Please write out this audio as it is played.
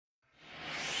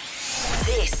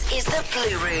This is the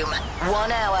Blue Room.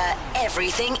 1 hour,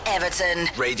 everything Everton.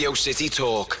 Radio City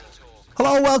Talk.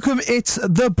 Hello, welcome. It's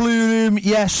the Blue Room.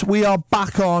 Yes, we are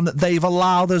back on. They've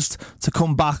allowed us to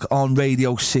come back on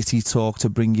Radio City Talk to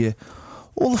bring you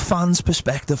all the fans'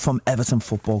 perspective from Everton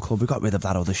Football Club. We got rid of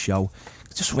that other show.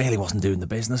 It just really wasn't doing the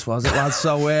business, was it, lads?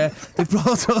 So they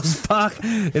brought us back.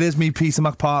 It is me, Peter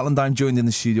McPartland. I'm joined in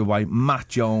the studio by Matt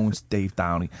Jones, Dave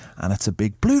Downie, and it's a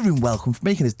big Blue Room welcome for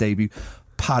making his debut,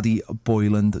 Paddy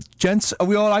Boyland. Gents, are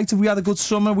we all right? Have we had a good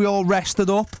summer? We all rested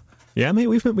up? Yeah, mate,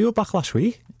 we were back last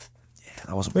week.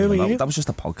 That wasn't real, that was just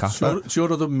a podcast. It's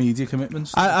your other media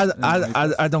commitments.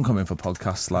 I don't come in for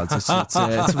podcasts, lads.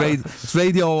 It's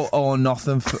radio or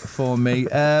nothing for me.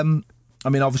 I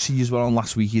mean, obviously, you were on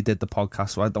last week. You did the podcast,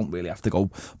 so I don't really have to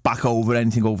go back over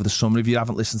anything over the summer. If you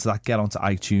haven't listened to that, get onto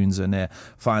iTunes and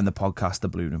find the podcast, the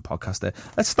Blue Room podcast there.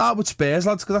 Let's start with Spurs,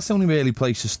 lads, because that's the only really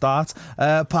place to start.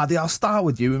 Paddy, I'll start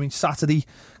with you. I mean, Saturday,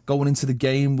 going into the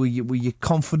game, were you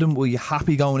confident? Were you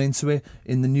happy going into it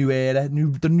in the new era,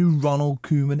 the new Ronald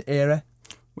Koeman era?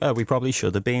 Well, we probably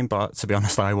should have been, but to be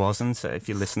honest, I wasn't. If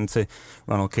you listen to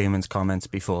Ronald Koeman's comments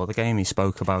before the game, he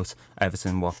spoke about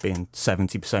Everton being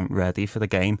 70% ready for the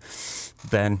game.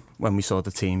 Then, when we saw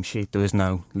the team sheet, there was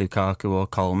no Lukaku or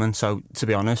Coleman. So, to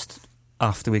be honest,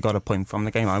 after we got a point from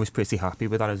the game, I was pretty happy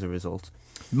with that as a result.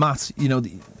 Matt, you know,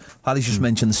 Paddy's just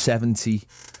mentioned the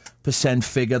 70%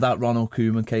 figure that Ronald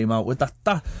Koeman came out with.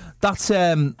 That's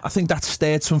I think that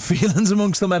stirred some feelings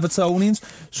amongst them Evertonians.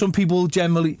 Some people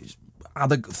generally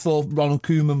thought Ronald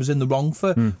Koeman was in the wrong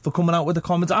for coming out with the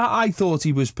comments. I thought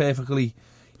he was perfectly,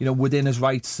 within his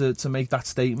rights to make that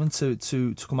statement,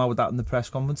 to come out with that in the press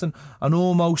conference and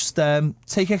almost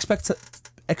take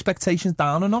expectations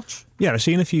down a notch. Yeah, I've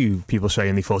seen a few people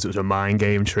saying they thought it was a mind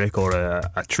game trick or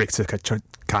a trick to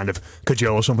kind of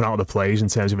cajole something out of the players in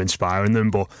terms of inspiring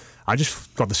them, but I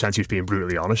just got the sense he was being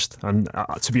brutally honest. And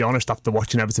to be honest, after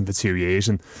watching Everton for 2 years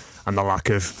and the lack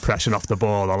of pressing off the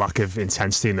ball, the lack of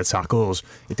intensity in the tackles,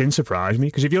 it didn't surprise me,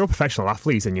 because if you're a professional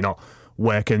athlete and you're not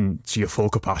working to your full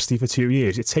capacity for 2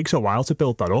 years, it takes a while to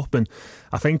build that up. And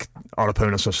I think our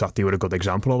opponents on Saturday were a good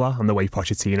example of that, and the way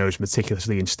Pochettino's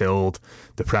meticulously instilled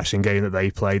the pressing game that they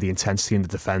play, the intensity in the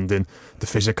defending, the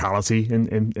physicality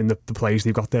in the players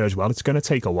they've got there as well. It's going to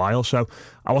take a while, so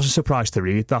I wasn't surprised to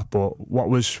read that. But what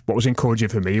was encouraging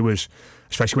for me was,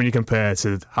 especially when you compare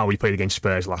to how we played against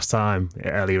Spurs last time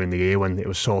earlier in the year, when it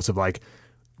was sort of like,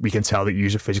 we can tell that you're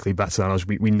physically better than us.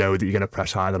 We know that you're going to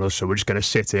press higher than us, so we're just going to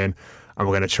sit in and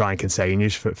we're going to try and contain you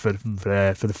for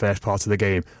the first part of the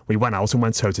game. We went out and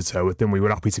went toe-to-toe with them. We were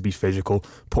happy to be physical,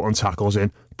 putting tackles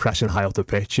in, pressing high up the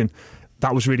pitch, and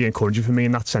that was really encouraging for me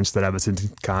in that sense, that Everton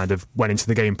kind of went into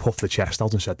the game, puffed the chest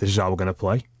out and said, this is how we're going to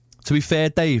play. To be fair,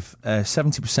 Dave,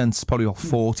 70% is probably about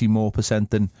 40% more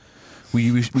than we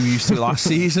used to last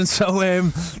season.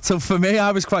 So for me,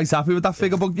 I was quite happy with that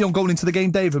figure. But going into the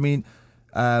game, Dave, I mean,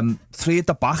 3 at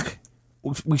the back.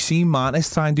 We've seen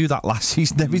Martinez try and do that last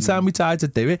season. Every time we tried to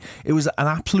do it, it was an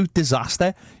absolute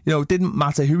disaster. It didn't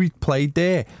matter who he played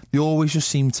there. They always just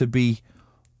seemed to be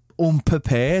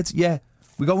unprepared. Yeah,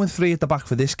 we're going 3 at the back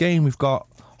for this game. We've got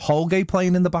Holgate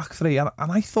playing in the back 3, and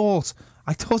I thought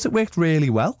it worked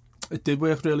really well. It did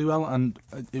work really well, and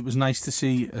it was nice to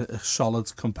see a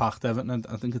solid, compact Everton. And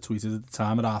I think I tweeted at the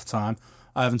time, at half time,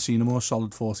 I haven't seen a more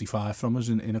solid 45 from us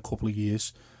in a couple of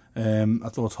years. I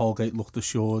thought Holgate looked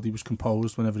assured. He was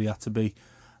composed whenever he had to be.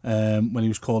 When he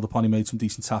was called upon, he made some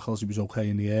decent tackles. He was okay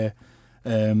in the air.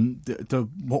 The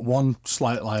one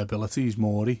slight liability is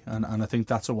Morey, and I think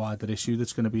that's a wider issue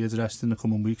that's going to be addressed in the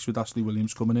coming weeks with Ashley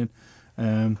Williams coming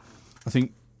in.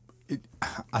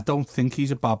 I don't think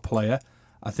he's a bad player.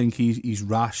 I think he's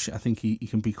rash. I think he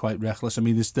can be quite reckless. I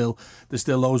mean, there's still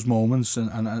those moments,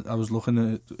 and I was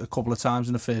looking at a couple of times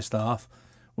in the first half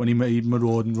when he made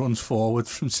marauding runs forward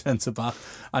from centre back,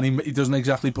 and he doesn't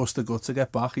exactly bust the gut to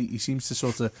get back. He seems to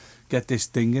sort of get this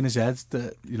thing in his head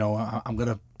that, I'm going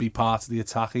to be part of the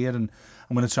attack here and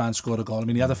I'm going to try and score a goal. I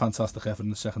mean, he had a fantastic effort in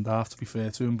the second half, to be fair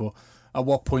to him, but at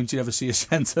what point do you ever see a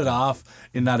centre half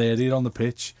in that area on the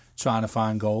pitch trying to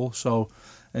find goal? So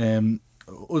other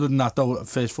than that, though,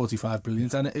 first 45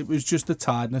 brilliant, and it was just the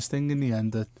tiredness thing in the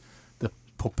end that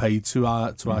put paid to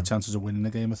our chances of winning the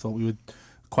game. I thought we were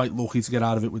quite lucky to get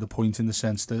out of it with a point, in the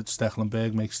sense that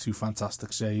Stekelenburg makes 2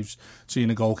 fantastic saves. Seeing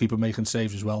a goalkeeper making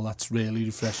saves as well, that's really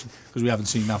refreshing, because we haven't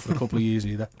seen that for a couple of years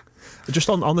either. Just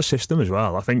on the system as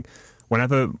well, I think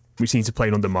whenever we seem to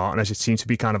play under Martinez, it seemed to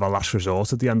be kind of a last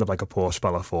resort at the end of like a poor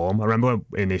spell of form. I remember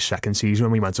in his second season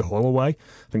when we went to Hull away,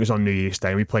 I think it was on New Year's Day,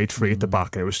 and we played 3 at the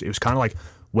back, and it was kind of like,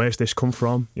 where's this come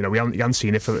from? You know, we hadn't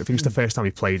seen it for, I think it's the first time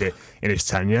he played it in his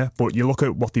tenure. But you look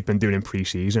at what they've been doing in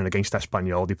pre-season. Against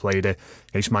Espanyol, they played it.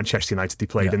 Against Manchester United, they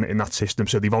played in that system.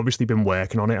 So they've obviously been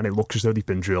working on it, and it looks as though they've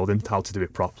been drilled in how to do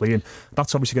it properly. And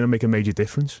that's obviously going to make a major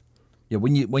difference. Yeah,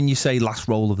 when you say last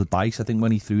roll of the dice, I think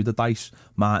when he threw the dice,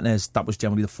 Martinez, that was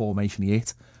generally the formation he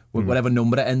hit. Whatever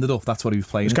number it ended up, that's what he was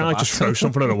playing. It's kind of like just throw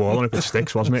something at the wall and if it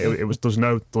sticks, wasn't it? It was there's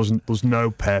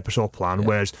no purpose or plan. Yeah.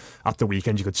 Whereas at the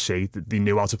weekend you could see that they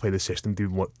knew how to play the system.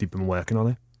 They've been working on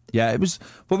it. Yeah, it was.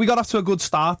 But we got off to a good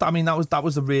start. I mean, that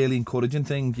was a really encouraging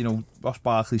thing. You know, Ross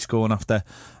Barkley scoring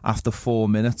after 4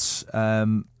 minutes,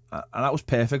 and that was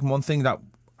perfect. And one thing that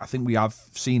I think we have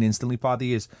seen instantly,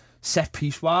 Paddy, is set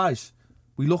piece wise,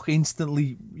 we look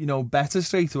instantly, better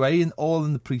straight away. In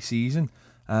the pre-season.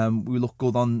 We look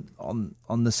good on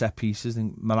the set pieces. I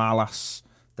think Morales,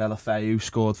 Deulofeu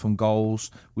scored from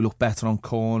goals. We look better on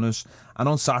corners. And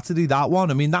on Saturday, that one,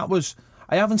 I mean, that was...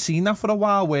 I haven't seen that for a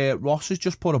while, where Ross has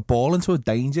just put a ball into a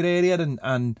danger area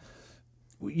and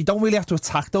you don't really have to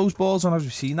attack those balls. And as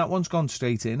we've seen, that one's gone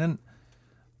straight in. And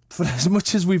for as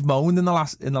much as we've moaned in the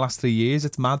last 3 years,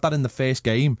 it's mad that in the first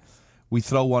game we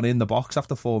throw one in the box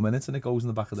after 4 minutes and it goes in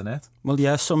the back of the net. Well,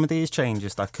 yeah, some of these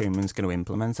changes that Koeman's going to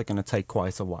implement are going to take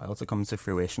quite a while to come to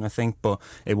fruition, I think. But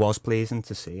it was pleasing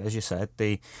to see, as you said,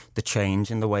 the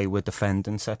change in the way we're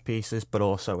defending set pieces, but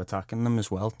also attacking them as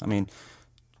well. I mean,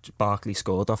 Barkley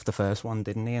scored off the first one,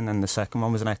 didn't he? And then the second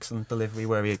one was an excellent delivery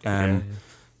where he...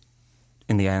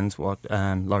 In the end,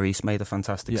 Lloris made a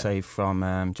fantastic save from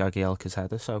Jagielka's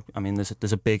header. So, I mean,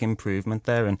 there's a big improvement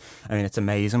there, and I mean, it's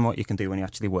amazing what you can do when you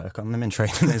actually work on them in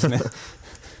training, isn't it?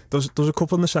 There's a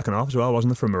couple in the second half as well, wasn't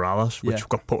there, from Morales, which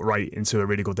got put right into a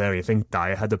really good area. I think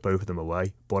Dyer headed both of them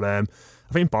away. But I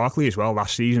think Barkley as well,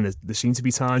 last season, there seemed to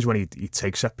be times when he'd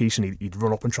take set piece and he'd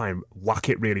run up and try and whack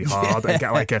it really hard and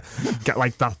get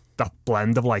like that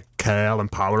blend of like curl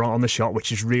and power on the shot,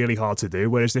 which is really hard to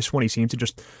do. Whereas this one, he seemed to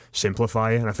just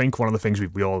simplify it. And I think one of the things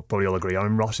we all probably all agree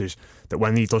on, Ross, is that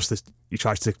when he does this, he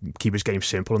tries to keep his game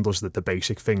simple and does the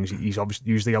basic things. He's obviously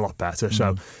usually a lot better.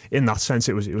 So in that sense,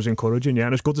 it was encouraging. Yeah,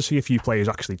 and it's good to see a few players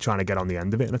actually trying to get on the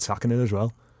end of it and attacking it as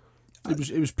well.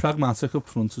 It was pragmatic up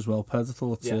front as well, Ped. I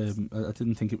thought I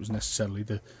didn't think it was necessarily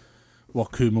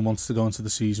what Koeman wants to go into the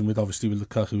season with. Obviously with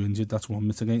Lukaku injured, that's one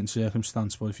mitigating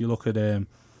circumstance. But if you look at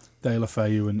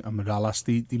Deulofeu and Morales,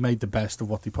 they made the best of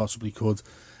what they possibly could.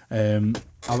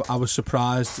 I was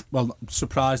surprised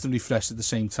and refreshed at the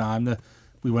same time that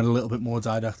we went a little bit more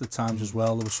direct at times as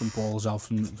well. There were some balls out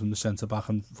from the centre back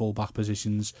and full back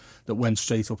positions that went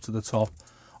straight up to the top.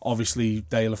 Obviously,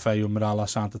 Deulofeu and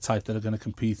Morales aren't the type that are going to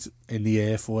compete in the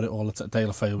air for it all the time.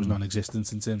 Deulofeu was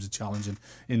non-existent in terms of challenging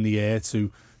in the air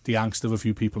to the angst of a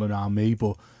few people around me.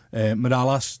 But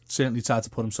Morales certainly tried to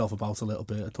put himself about a little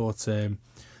bit. I thought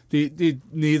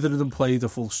neither of them played a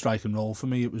full striking role for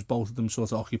me. It was both of them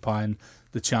sort of occupying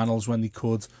the channels when they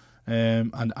could.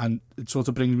 And it sort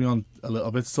of brings me on a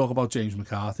little bit to talk about James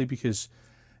McCarthy, because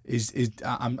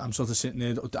I'm sort of sitting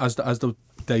there as the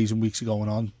days and weeks are going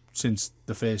on since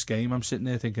the first game. I'm sitting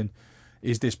there thinking,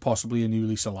 is this possibly a new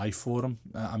lease of life for him?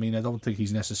 I mean, I don't think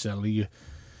he's necessarily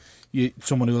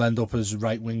someone who'll end up as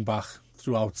right wing back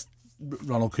throughout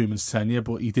Ronald Koeman's tenure,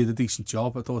 but he did a decent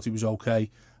job. I thought he was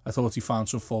okay. I thought he found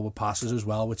some forward passes as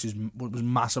well, which was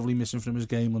massively missing from his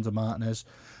game under Martinez.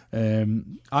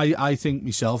 I think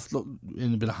myself, look,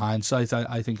 in a bit of hindsight,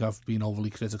 I think I've been overly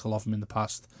critical of him in the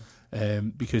past,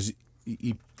 because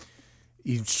he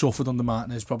suffered under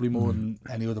Martinez probably more than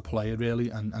any other player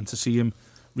really, and to see him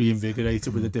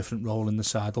reinvigorated with a different role in the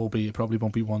side, albeit it probably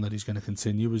won't be one that he's going to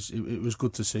continue, it was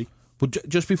good to see. But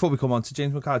just before we come on to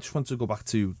James McCarthy, I just want to go back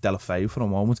to Deulofeu for a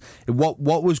moment.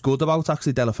 What was good about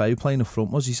actually Deulofeu playing up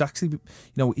front was he's actually,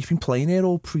 he's been playing here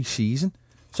all pre-season.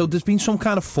 So there's been some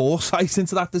kind of foresight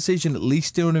into that decision, at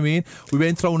least, do you know what I mean? We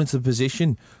weren't thrown into the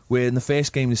position where in the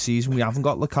first game of the season we haven't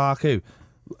got Lukaku.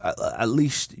 At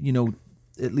least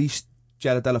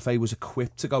Jared Deulofeu was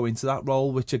equipped to go into that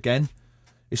role, which again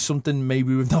is something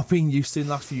maybe we've not been used to in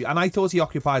the last few. And I thought he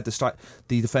occupied the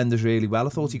defenders really well. I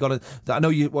thought he got it. I know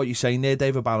what you're saying there,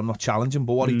 Dave, about him not challenging,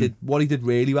 but what he did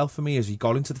really well for me is he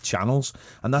got into the channels,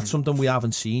 and that's something we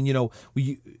haven't seen.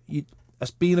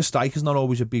 As being a striker is not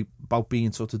always about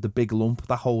being sort of the big lump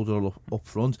that holder up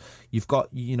front. You've got,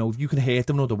 you can hurt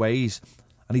them in other ways.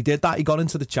 And he did that. He got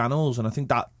into the channels, and I think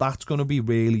that's going to be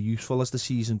really useful as the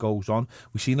season goes on.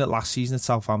 We've seen it last season at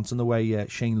Southampton, the way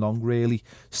Shane Long really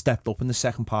stepped up in the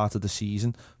second part of the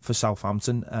season for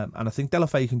Southampton, and I think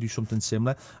Delafeu can do something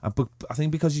similar. But I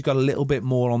think because he's got a little bit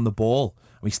more on the ball,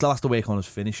 I mean, he still has to work on his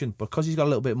finishing, but because he's got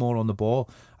a little bit more on the ball,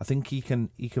 I think he can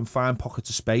find pockets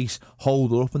of space,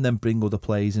 hold up, and then bring other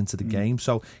players into the game.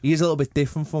 So he is a little bit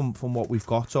different from what we've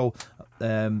got. So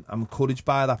I'm encouraged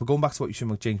by that. But going back to what you said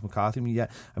with James McCarthy,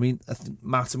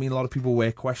 Matt, a lot of people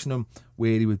were questioning him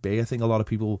where he would be. I think a lot of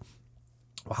people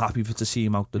were happy to see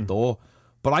him out the door.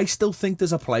 But I still think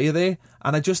there's a player there,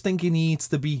 and I just think he needs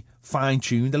to be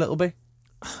fine-tuned a little bit.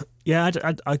 Yeah,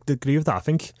 I'd agree with that. I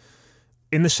think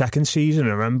in the second season,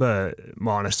 I remember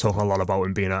Martinez talking a lot about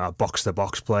him being a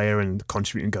box-to-box player and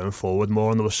contributing going forward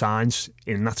more, and there were signs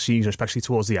in that season, especially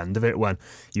towards the end of it, when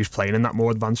he was playing in that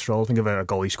more advanced role. I think of a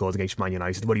goal he scored against Man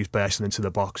United where he was bursting into the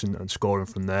box and scoring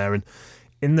from there. And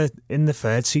in the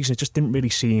third season, it just didn't really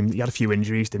seem. He had a few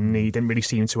injuries, didn't he? He didn't really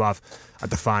seem to have a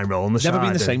defined role on the side. Never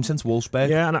been the same since Wolfsburg.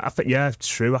 Yeah, and I think it's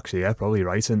true actually. Yeah, probably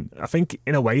right. And I think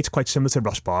in a way it's quite similar to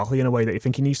Ross Barkley in a way that I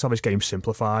think he needs to have his game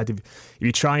simplified. If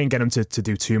you try and get him to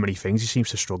do too many things, he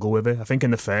seems to struggle with it. I think in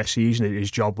the first season,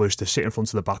 his job was to sit in front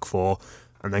of the back four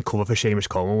and then cover for Seamus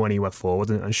Coleman when he went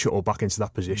forward and shuttle back into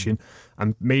that position,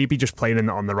 and maybe just playing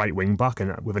on the right wing back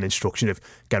and with an instruction of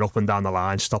get up and down the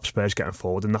line, stop Spurs getting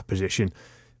forward in that position.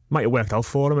 Might have worked out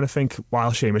for him, and I think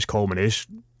while Seamus Coleman is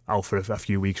out for a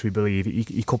few weeks, we believe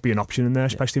he could be an option in there,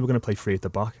 especially if we're going to play three at the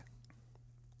back.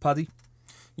 Paddy?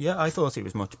 Yeah, I thought he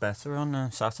was much better on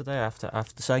Saturday, I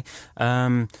have to say.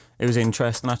 It was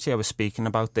interesting, actually. I was speaking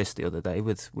about this the other day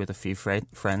with a few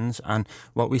friends, and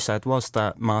what we said was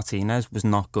that Martinez was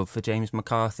not good for James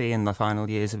McCarthy in the final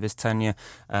years of his tenure.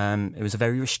 It was a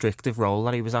very restrictive role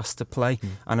that he was asked to play,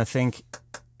 and I think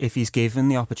if he's given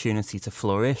the opportunity to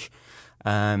flourish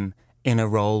in a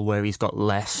role where he's got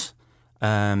less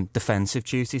defensive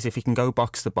duties, if he can go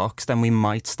box to box, then we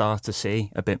might start to see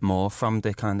a bit more from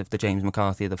the James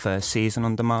McCarthy of the first season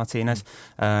under Martinez.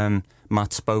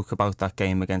 Matt spoke about that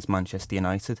game against Manchester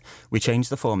United. We changed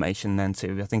the formation then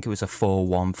to, I think it was a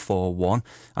 4-1-4-1,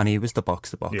 and he was the box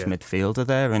to box midfielder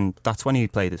there, and that's when he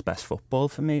played his best football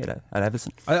for me at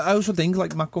Everton. I also think,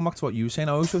 like Matt, going back to what you were saying,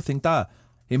 I also think that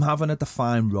him having a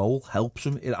defined role helps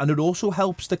him, and it also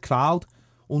helps the crowd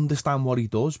understand what he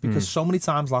does, because so many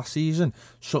times last season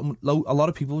a lot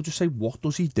of people would just say, what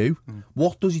does he do?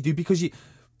 What does he do?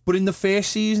 But in the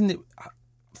first season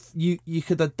you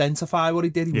could identify what he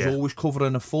did. He was always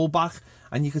covering a full-back,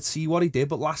 and you could see what he did.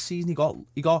 But last season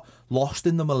he got lost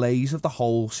in the malaise of the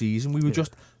whole season. We were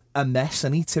just a mess,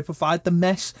 and he typified the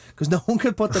mess because no one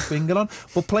could put the finger on.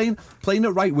 But playing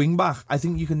at right wing back, I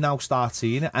think you can now start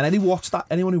seeing it. And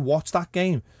anyone who watched that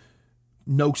game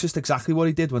noticed exactly what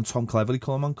he did when Tom Cleverley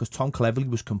came on, because Tom Cleverley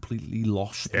was completely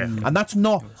lost. And that's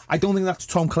not, I don't think that's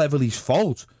Tom Cleverley's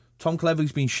fault. Tom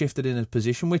Cleverley's been shifted in a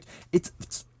position which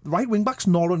it's right wing back's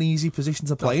not an easy position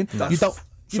to play in. That's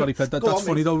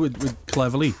funny though with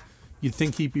Cleverley. You'd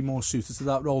think he'd be more suited to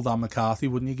that role than McCarthy,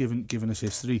 wouldn't you, given his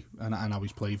history and how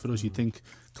he's played for us? You'd think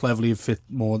Cleverley would fit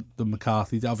more than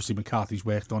McCarthy. Obviously McCarthy's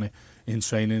worked on it in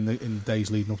training in the days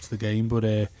leading up to the game, but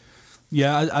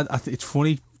it's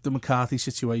funny, the McCarthy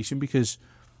situation, because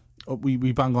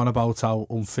we bang on about how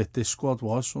unfit this squad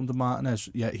was under Martinez.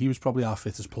 Yeah, he was probably our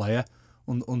fittest player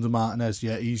under Martinez.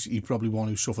 Yeah, he probably one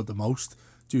who suffered the most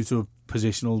due to a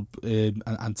positional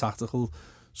and tactical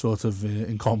sort of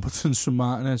incompetence from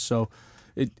Martinez. So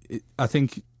I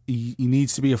think he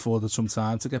needs to be afforded some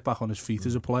time to get back on his feet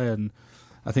as a player. And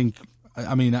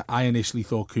I initially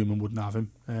thought Koeman wouldn't have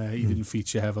him. He didn't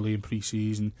feature heavily in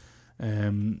pre-season.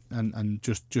 And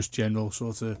just general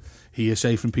sort of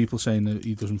hearsay from people saying that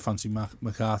he doesn't fancy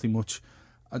McCarthy much.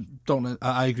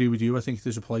 I agree with you. I think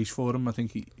there's a place for him. I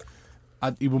think he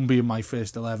wouldn't be in my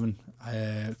first 11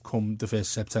 come the 1st of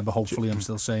September. Hopefully, I'm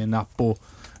still saying that, but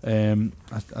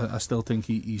I still think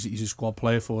he's a squad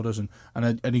player for us and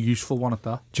a useful one at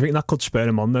that. Do you think that could spur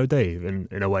him on though, Dave?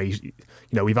 In a way,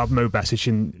 we've had Mo Besic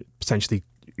in potentially,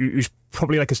 who's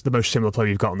probably like the most similar player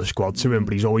we've got on the squad to him,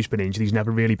 but he's always been injured. He's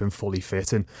never really been fully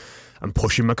fit and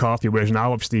pushing McCarthy, whereas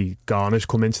now obviously Garner's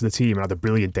come into the team and had a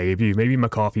brilliant debut. Maybe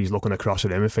McCarthy's looking across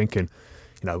at him and thinking,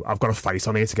 I've got a fight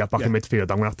on here to get back in midfield. I'm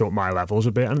going to have to up my levels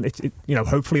a bit, and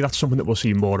hopefully that's something that we'll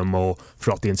see more and more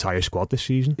throughout the entire squad this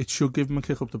season. It should give him a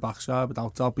kick up the backside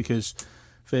without doubt, because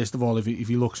first of all, if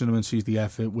he looks at him and sees the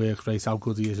effort, work rate, how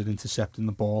good he is at intercepting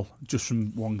the ball just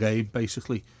from one game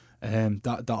basically,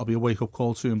 that'll be a wake-up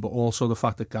call to him. But also the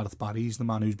fact that Gareth Barry's the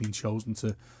man who's been chosen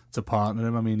to partner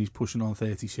him. I mean, he's pushing on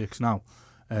 36 now,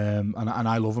 and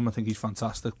I love him. I think he's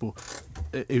fantastic, but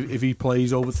if he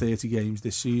plays over 30 games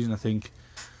this season, I think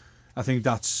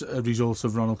that's a result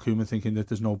of Ronald Koeman thinking that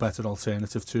there's no better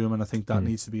alternative to him, and I think that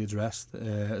needs to be addressed.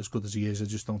 As good as he is, I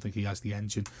just don't think he has the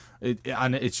engine.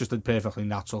 And it's just a perfectly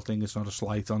natural thing. It's not a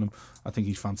slight on him. I think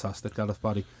he's fantastic, Gareth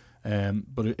Barry.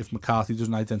 But if McCarthy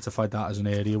doesn't identify that as an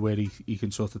area where he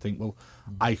can sort of think, well,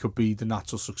 I could be the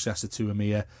natural successor to him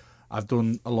here. I've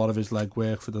done a lot of his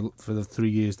legwork for the 3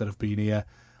 years that I've been here.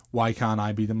 Why can't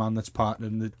I be the man that's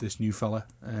partnering this new fella?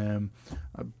 And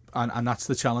that's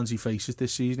the challenge he faces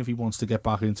this season if he wants to get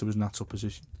back into his natural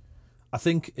position. I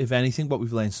think, if anything, what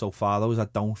we've learned so far, though, is I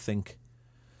don't think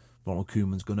Ronald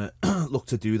Koeman's going to look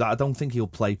to do that. I don't think he'll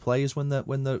play players when they're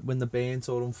burnt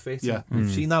or unfit. Yeah.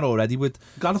 We've seen that already with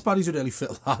Gareth Barry's a really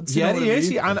fit lad. Yeah, he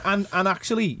is. And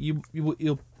actually,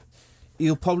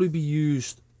 he'll probably be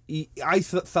used. I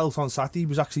felt on Saturday he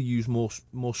was actually used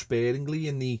more sparingly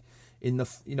in the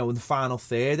final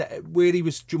third, where he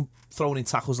was throwing in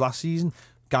tackles last season.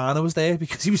 Garner was there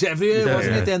because he was everywhere,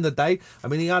 wasn't he? At the end of the day, I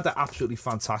mean, he had an absolutely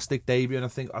fantastic debut, and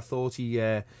I thought he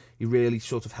really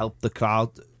sort of helped the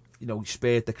crowd. He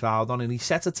spared the crowd on, and he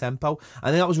set a tempo. I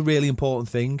think that was a really important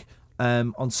thing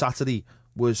on Saturday,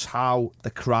 was how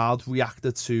the crowd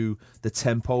reacted to the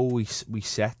tempo we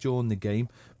set during the game,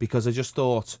 because I just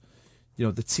thought,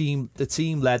 the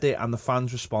team led it and the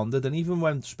fans responded, and even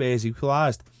when Spurs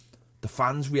equalised, the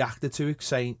fans reacted to it,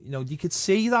 saying, you could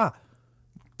see that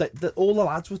all the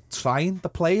lads were trying, the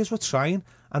players were trying,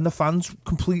 and the fans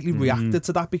completely reacted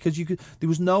to that, because there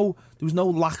was no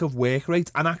lack of work rate.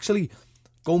 And actually,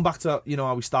 going back to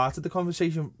how we started the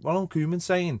conversation, Ronald Koeman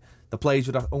saying the players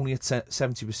were only at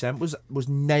 70% was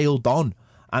nailed on.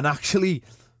 And actually,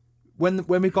 when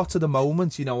we got to the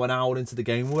moment, an hour into the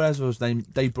game, whereas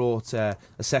they brought a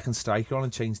second striker on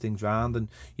and changed things around, and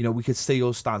we could see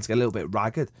us starting to get a little bit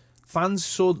ragged. Fans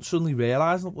suddenly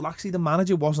realised, well, actually the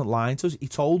manager wasn't lying to us. He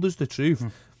told us the truth.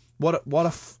 What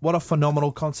a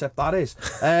phenomenal concept that is.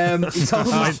 He told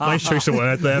us, nice choice of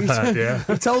word there, Pat. Yeah,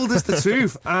 he told us the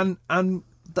truth, and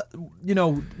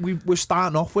we're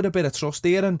starting off with a bit of trust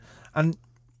here, and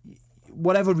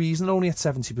whatever reason, only at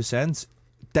 70%,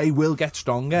 they will get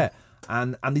stronger,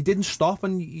 and they didn't stop,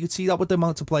 and you could see that with the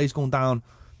amount of players going down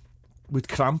with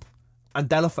cramp, and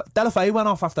Delafay went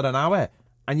off after an hour.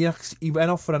 And he went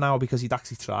off for an hour because he'd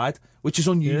actually tried, which is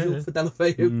unusual for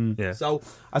Delafeu. So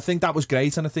I think that was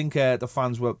great, and I think the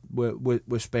fans were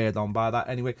spared on by that.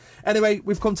 Anyway,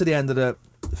 we've come to the end of the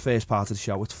first part of the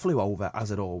show. It flew over,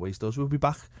 as it always does. We'll be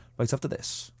back right after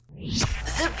this.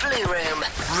 The Blue Room,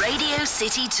 Radio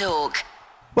City Talk.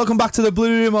 Welcome back to the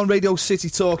Blue Room on Radio City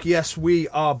Talk. Yes, we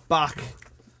are back.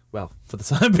 Well, for the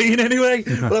time being anyway.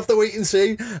 We'll have to wait and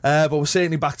see. But we're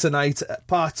certainly back tonight.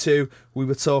 Part 2, we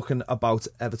were talking about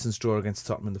Everton's draw against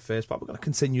Tottenham in the first part. We're going to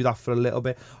continue that for a little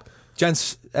bit.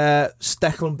 Gents,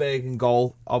 Stekelenburg in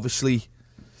goal. Obviously,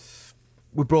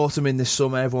 we brought him in this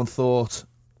summer. Everyone thought,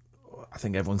 I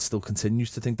think everyone still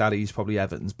continues to think that he's probably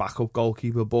Everton's backup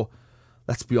goalkeeper. But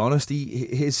let's be honest,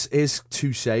 his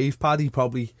 2 save pad, he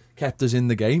probably kept us in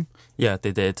the game. Yeah,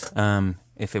 they did.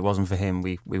 If it wasn't for him,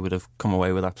 we would have come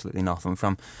away with absolutely nothing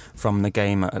from the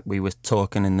game. We were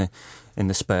talking in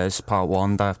the Spurs part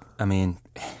 1 that,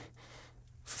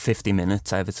 50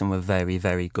 minutes Everton were very,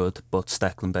 very good, but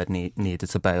Stekelenburg needed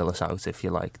to bail us out, if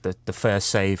you like. The first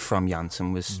save from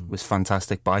Janssen was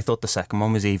fantastic, but I thought the second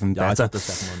one was even better. I thought the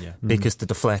second one, because the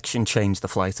deflection changed the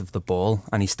flight of the ball,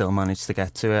 and he still managed to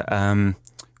get to it.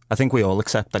 I think we all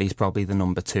accept that he's probably the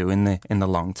number 2 in the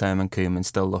long term, and Koeman's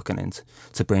still looking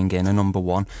to bring in a number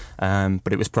 1.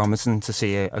 But it was promising to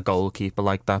see a goalkeeper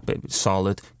like that, but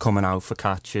solid, coming out for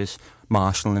catches,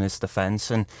 marshalling his defence.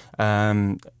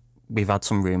 And we've had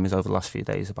some rumours over the last few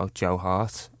days about Joe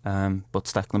Hart, but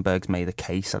Stekelenburg's made a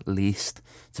case at least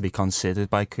to be considered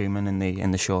by Koeman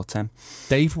in the short term.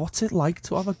 Dave, what's it like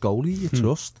to have a goalie you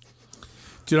trust?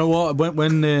 Do you know what?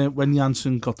 When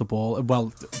Janssen got the ball,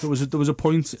 well, there was a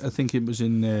point, I think it was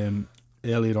in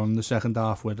earlier on in the second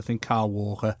half, where I think Carl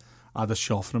Walker had a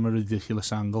shot from a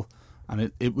ridiculous angle,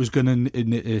 and it was going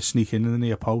to sneak in the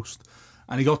near post,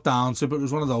 and he got down to it, but it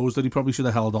was one of those that he probably should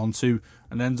have held on to,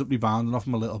 and ended up rebounding off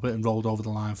him a little bit and rolled over the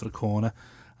line for the corner.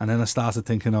 And then I started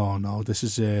thinking, oh no, this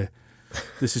is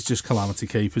just calamity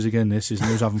capers again. This isn't.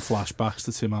 He was having flashbacks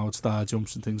to Tim Howard star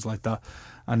jumps and things like that.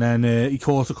 And then he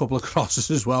caught a couple of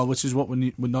crosses as well, which is what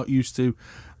we're not used to.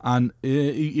 And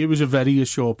it was a very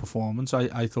assured performance.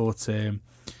 I thought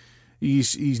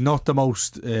he's not the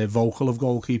most vocal of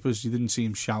goalkeepers. You didn't see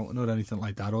him shouting or anything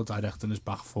like that, or directing his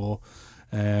back four.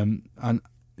 And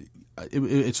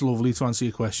it's lovely to answer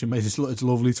your question, mate. It's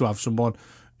lovely to have someone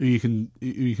who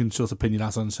you can sort of pin your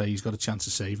hat on and say he's got a chance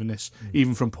of saving this,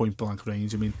 even from point blank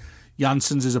range. I mean,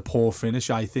 Jansen's is a poor finish,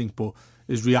 I think, but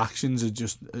his reactions are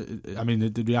just...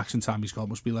 the reaction time he's got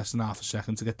must be less than half a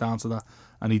second to get down to that,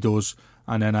 and he does.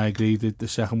 And then I agree that the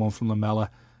second one from Lamela,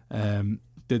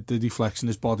 the deflection,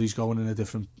 his body's going in a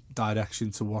different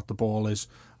direction to what the ball is,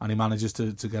 and he manages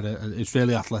to get it's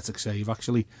really athletic save,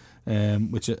 actually,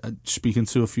 which speaking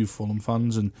to a few Fulham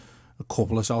fans and a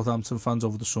couple of Southampton fans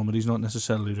over the summer, he's not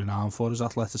necessarily renowned for his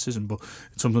athleticism, but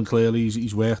it's something clearly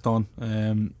he's worked on,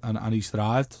 and he's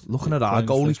thrived. Looking at our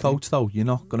goalie coach, though, you're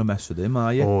not going to mess with him,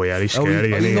 are you? Oh yeah, he's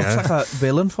scary. He looks like a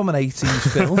villain from an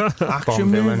 80s film, action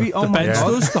movie. Oh the my bench God.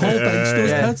 does, the whole bench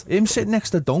does. Ped. Him sitting next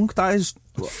to Dunk, that is...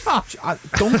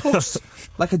 Dunk looks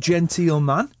like a genteel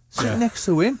man sitting next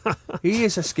to him. He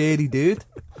is a scary dude.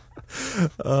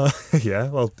 Yeah,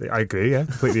 well, I agree. Yeah,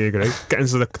 completely agree. Getting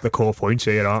to the core points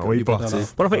here, aren't we? But I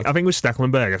think with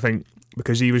Stecklenburg, I think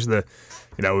because he was at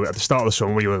the start of the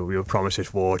summer we were promised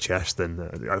this war chest, and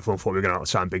everyone thought we were going to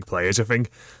sign big players. I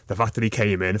think the fact that he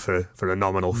came in for a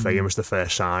nominal fee and was the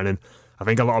first signing, I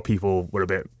think a lot of people were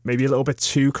maybe a little bit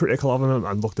too critical of him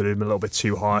and looked at him a little bit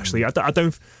too harshly. I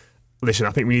don't. Listen,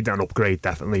 I think we need an upgrade,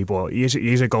 definitely, but he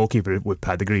is a goalkeeper with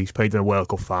pedigree. He's played in a World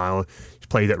Cup final, he's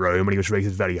played at Rome, and he was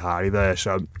rated very highly there.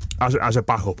 So, as a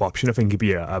backup option, I think he'd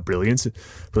be a brilliant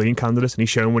candidate, and he's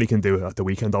shown what he can do at the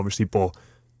weekend, obviously, but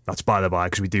that's by the by,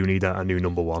 because we do need a new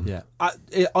number one. Yeah.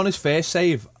 On his first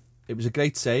save, it was a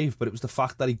great save, but it was the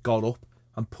fact that he got up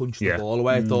and punched the ball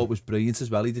away. I thought it was brilliant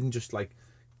as well. He didn't just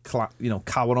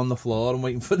cower on the floor and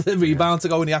waiting for the rebound to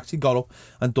go, and he actually got up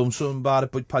and done something about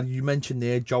it. But Paddy, you mentioned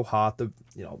there Joe Hart,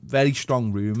 very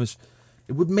strong rumours.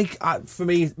 It would make, for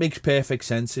me, it makes perfect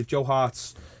sense if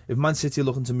Man City are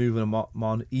looking to move him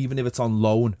on, even if it's on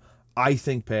loan. I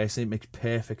think personally it makes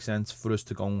perfect sense for us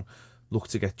to go and look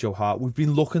to get Joe Hart. We've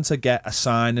been looking to get a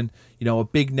signing, a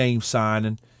big name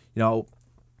signing.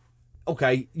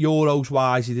 Okay, Euros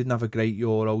wise, he didn't have a great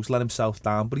Euros, let himself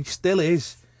down, but he still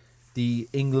is the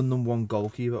England #1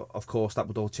 goalkeeper. Of course, that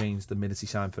would all change the minute he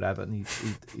signed for Everton.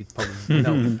 He'd probably,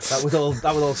 that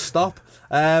would all stop.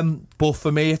 But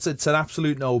for me, it's an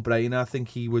absolute no-brainer. I think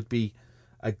he would be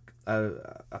a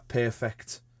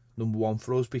perfect #1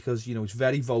 for us because he's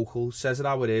very vocal, says it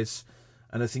how it is,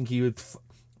 and I think he would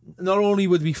not only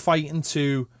would be fighting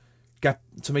to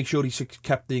make sure he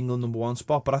kept the England #1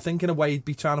 spot, but I think in a way he'd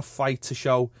be trying to fight to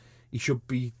show he should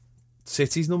be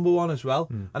City's #1 as well,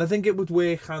 and I think it would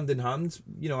work hand in hand.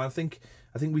 I think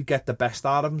we'd get the best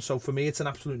out of him. So for me, it's an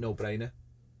absolute no-brainer.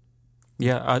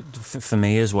 Yeah, for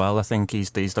me as well, I think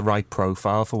he's the right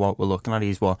profile for what we're looking at.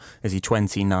 Is he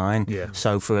 29? Yeah.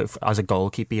 So as a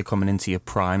goalkeeper, you're coming into your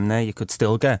prime there. You could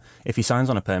still get, if he signs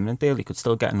on a permanent deal, you could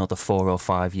still get another 4 or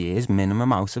 5 years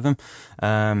minimum out of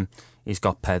him. He's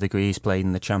got pedigree, he's played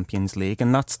in the Champions League,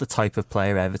 and that's the type of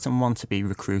player Everton want to be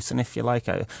recruiting, if you like.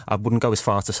 I wouldn't go as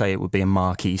far to say it would be a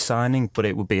marquee signing, but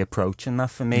it would be approaching that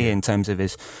for me in terms of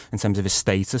his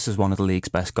status as one of the league's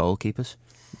best goalkeepers.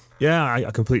 Yeah,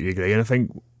 I completely agree, and I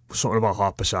think something about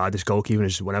Hart beside this goalkeeper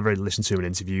is whenever I listen to him in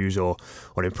interviews or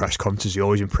in press conferences, he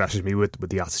always impresses me with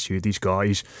the attitude these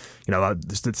guys.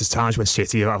 There's times when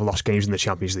City have lost games in the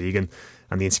Champions League and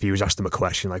the interviewers asked him a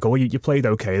question like, "Oh, you played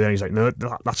okay then." He's like, "No,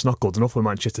 that's not good enough for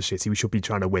Manchester City. We should be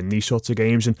trying to win these sorts of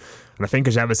games." And I think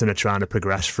as Everton are trying to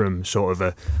progress from sort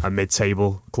of a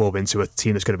mid-table club into a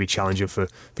team that's going to be challenging for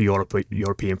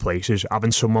European places,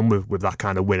 having someone with that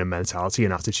kind of winning mentality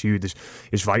and attitude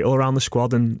is vital around the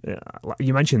squad. And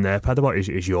you mentioned there, Ped, about his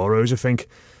Euros. I think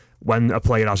when a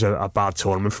player has a bad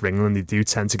tournament for England, they do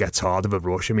tend to get tired of a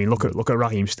rush. I mean, look at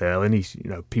Raheem Sterling. He's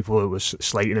people were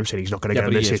slating him, saying he's not going to get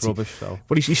in the City. Rubbish, so.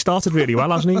 But he started really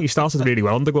well, hasn't he? He started really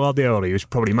well under Guardiola. He was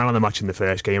probably man of the match in the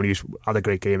first game, and he had a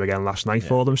great game again last night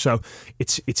for them. So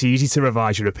it's easy to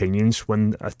revise your opinions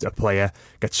when a player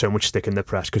gets so much stick in the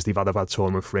press because they've had a bad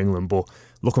tournament for England. But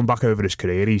looking back over his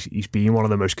career, he's been one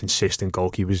of the most consistent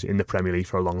goalkeepers in the Premier League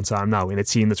for a long time now, in a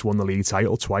team that's won the league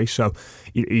title twice. So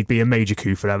he'd be a major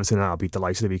coup for Everton, and I'd be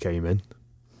delighted if he came in.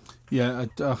 Yeah,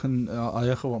 I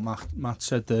echo what Matt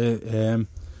said there.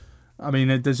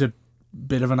 There's a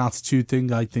bit of an attitude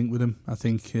thing, I think, with him. I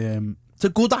think it's a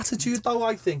good attitude, though.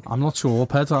 I think. I'm not sure,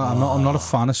 Ped. I'm not a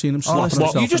fan of seeing him slapping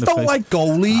himself. You just don't like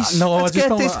goalies. No, I just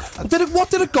don't. What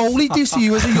did a goalie do to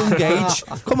you at a young age?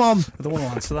 Come on. I don't want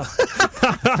to answer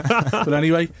that. But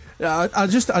anyway,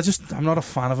 I'm not a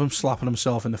fan of him slapping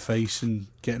himself in the face and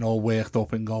getting all worked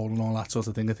up in goal and all that sort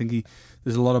of thing. I think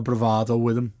there's a lot of bravado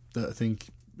with him that I think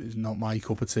is not my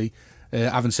cup of tea.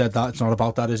 Having said that, it's not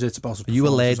about that, is it? It's about. Are you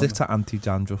allergic to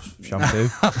anti-dandruff shampoo?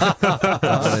 That's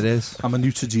what it is. I'm a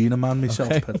Neutrogena man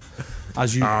myself. Okay.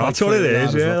 As you, that's what it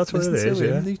is. Yeah, that's what it is.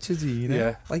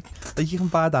 Yeah, like you can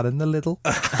buy that in the Lidl.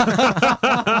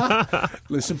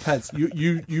 Listen, Ped,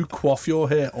 you quaff your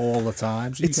hair all the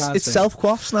time. So it's self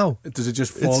quaffs now. Does it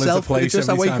just fall into place?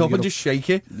 I wake up and just shake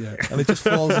it, and it just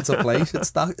falls into place.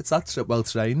 It's that well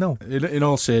trained now. In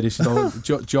all seriousness,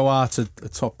 Joe Hart's a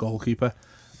top goalkeeper.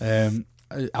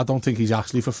 I don't think he's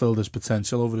actually fulfilled his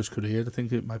potential over his career. I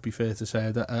think it might be fair to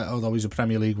say that, although he's a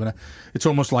Premier League winner, it's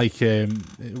almost like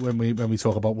when we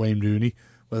talk about Wayne Rooney,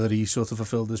 whether he sort of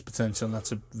fulfilled his potential. And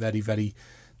that's a very, very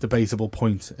debatable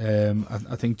point.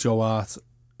 I think Joe Hart,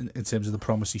 in terms of the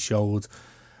promise he showed,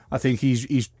 I think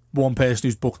he's one person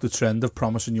who's bucked the trend of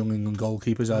promising young England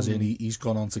goalkeepers, as in he's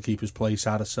gone on to keep his place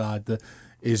at a side that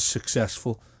is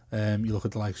successful. You look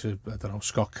at the likes of, I don't know,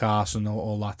 Scott Carson,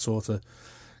 all that sort of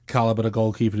calibre of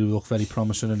goalkeeper who looked very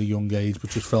promising at a young age,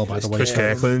 but just fell by the wayside.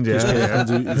 Chris Kirkland,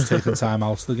 who's taking time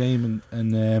out of the game,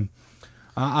 and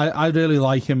I really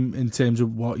like him in terms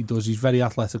of what he does. He's a very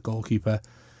athletic goalkeeper,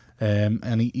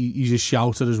 and he's a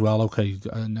shouter as well. Okay,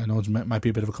 I know it might be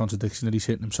a bit of a contradiction that he's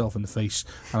hitting himself in the face,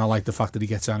 and I like the fact that he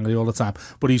gets angry all the time,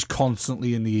 but he's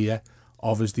constantly in the ear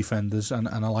of his defenders, and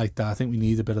I like that. I think we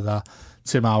need a bit of that.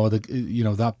 Tim Howard,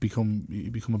 that become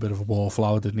a bit of a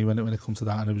wallflower, didn't he, when it comes to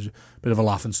that, and it was a bit of a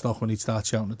laughing stock when he'd start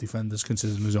shouting at defenders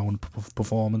considering his own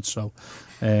performance. So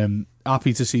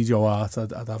happy to see Joe Hart.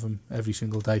 I'd have him every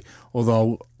single day,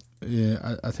 although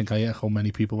I think I echo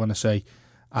many people when I say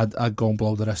I'd go and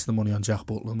blow the rest of the money on Jack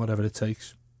Butland, whatever it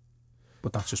takes.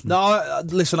 But that's just me. No,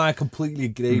 listen, I completely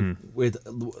agree with.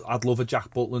 I'd love a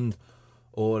Jack Butland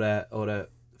or a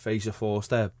Fraser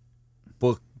Forster,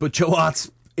 but Joe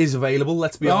Hart is available.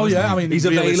 Let's be honest. I mean, he's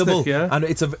available, and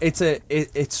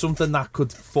it's something that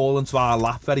could fall into our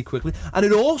lap very quickly. And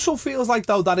it also feels like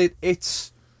though that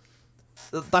it's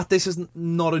that this is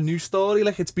not a new story.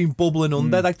 Like it's been bubbling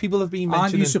under. Like people have been mentioning.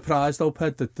 Aren't you surprised though,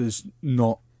 Ped, that there's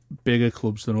not bigger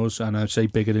clubs than us, and I'd say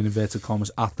bigger in inverted commas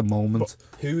at the moment?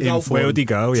 Where would he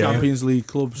go? Champions League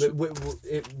clubs.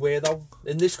 Where though?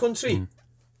 In this country?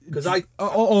 Because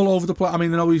all over the place. I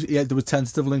mean, there were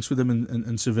tentative links with him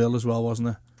in Seville as well,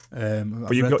 wasn't there?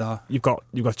 But you've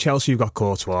got Chelsea, you've got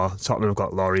Courtois, Tottenham have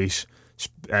got Lloris,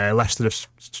 Leicester have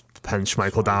penned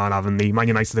Schmeichel down, haven't they? Man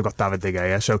United have got David De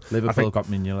Gea. So Liverpool got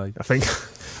Mignolet. I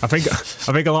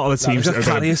think a lot of the teams are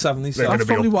Karius, haven't they? That's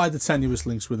probably why the tenuous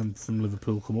links with him from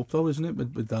Liverpool come up, though, isn't it?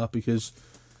 With that, because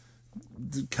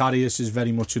Karius is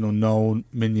very much an unknown.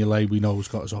 Mignolet, we know, has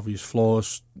got his obvious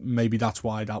flaws. Maybe that's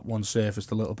why that one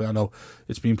surfaced a little bit. I know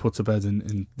it's been put to bed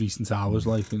in recent hours,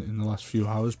 like in the last few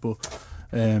hours. But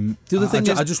the other thing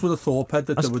I just would have thought, Ped,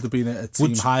 that there would have been a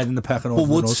team higher in the pecking order.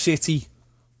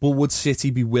 But would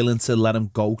City be willing to let him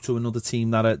go to another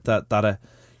team that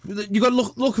you got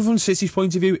to look from City's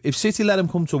point of view. If City let him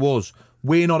come to us,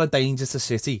 we're not a danger to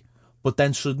City. But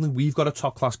then suddenly we've got a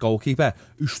top-class goalkeeper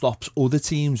who stops other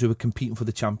teams who are competing for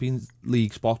the Champions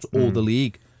League spot or the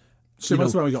league. Similar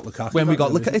to when we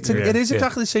got Lukaku. It is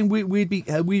exactly the same.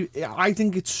 I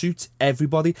think it suits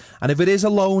everybody. And if it is a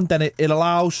loan, then it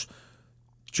allows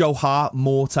Joe Hart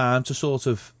more time to sort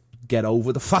of get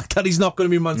over the fact that he's not going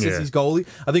to be Man City's goalie.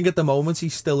 I think at the moment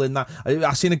he's still in that.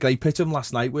 I seen a great picture of him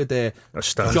last night with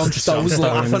John Stones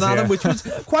laughing at him, which was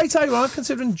quite ironic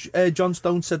considering John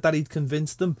Stones said that he'd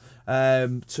convinced them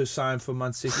to sign for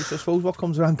Man City. So I suppose what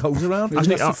comes around goes around.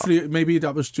 Maybe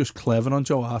that was just clever on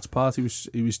Joe Hart's part. He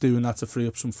was doing that to free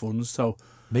up some funds. So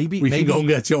maybe can go and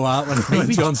get Joe Hart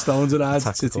when John Stones arrives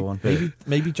at City.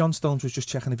 Maybe John Stones was just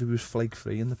checking if he was flake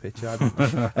free in the pitch. I don't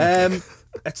know.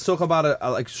 Let's talk about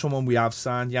like someone we have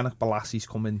signed. Yannick Bolasie's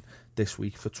coming this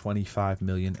week for 25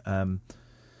 million.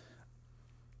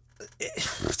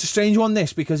 It's a strange one,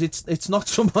 this, because it's not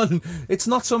someone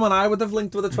I would have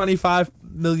linked with a 25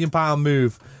 million pound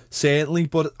move, certainly.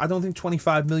 But I don't think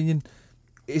 25 million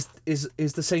is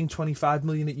the same 25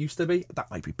 million it used to be.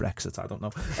 That might be Brexit, I don't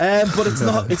know. But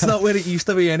it's not where it used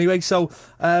to be anyway. So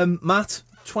Matt,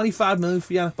 25 million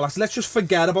for Yannick Bolasie. Let's just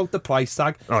forget about the price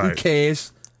tag. Who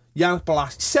cares? Yannick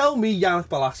Bolasie. Sell me Yannick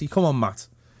Bolasie. Come on, Matt.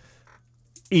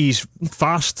 He's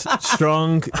fast,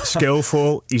 strong,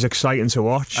 skillful. He's exciting to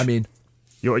watch. I mean,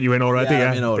 you in already?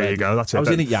 Yeah, I'm in already. There you go. That's it. I was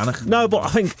in at Yannick. No, but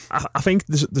I think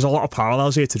there's a lot of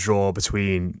parallels here to draw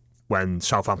between when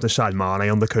Southampton signed Mane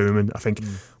under Koeman. I think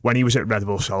when he was at Red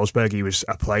Bull Salzburg, he was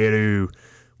a player who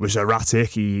was erratic.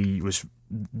 He was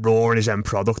raw in his end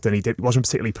product, and he wasn't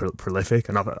particularly prolific.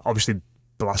 And obviously,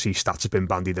 Bolasie's stats have been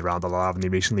bandied around a lot, haven't they,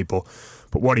 recently? But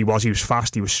what he was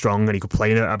fast, he was strong, and he could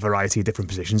play in a variety of different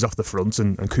positions off the front.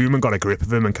 And Koeman got a grip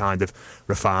of him and kind of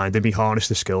refined him. He harnessed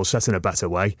the skill set in a better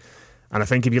way. And I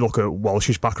think if you look at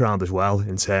Walsh's background as well,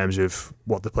 in terms of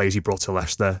what the players he brought to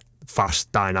Leicester,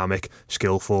 fast, dynamic,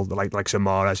 skillful, like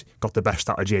Samaras, got the best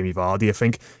out of Jamie Vardy. I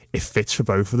think it fits for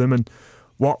both of them. And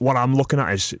what I'm looking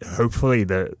at is hopefully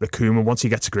the Koeman, once he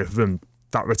gets a grip of him,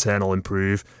 that return will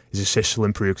improve, his assists will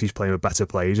improve because he's playing with better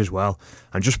players as well.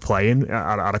 And just playing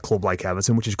at a club like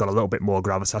Everton, which has got a little bit more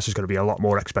gravitas, there's going to be a lot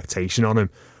more expectation on him,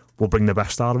 will bring the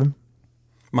best out of him.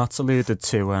 Matt's alluded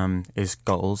to his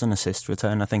goals and assist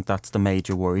return. I think that's the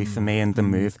major worry for me in the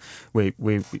move.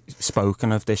 We've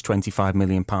spoken of this £25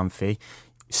 million fee.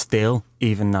 Still,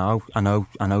 even now, I know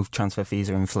transfer fees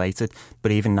are inflated,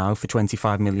 but even now, for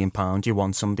 £25 million, you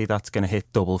want somebody that's going to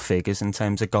hit double figures in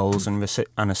terms of goals and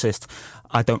assists.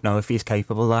 I don't know if he's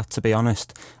capable of that, to be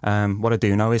honest. What I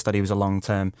do know is that he was a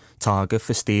long-term target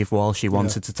for Steve Walsh. He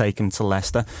wanted to take him to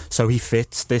Leicester, so he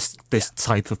fits this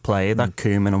type of player that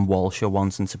Koeman and Walsh are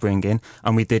wanting to bring in,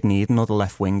 and we did need another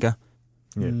left winger.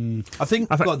 Yeah. I think.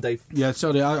 Go on, Dave. Yeah,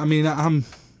 sorry. I mean, I'm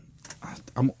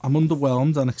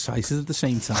underwhelmed and excited at the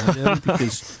same time, really,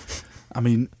 because I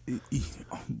mean,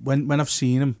 when I've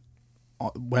seen him,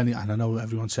 and I know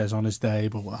everyone says on his day,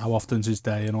 but how often's his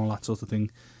day and all that sort of thing.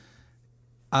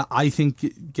 I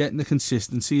think getting the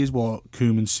consistency is what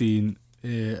Koeman's seen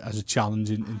as a challenge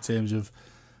in terms of,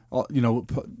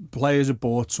 players are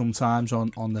bought sometimes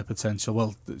on their potential.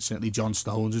 Well, certainly John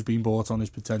Stones has been bought on his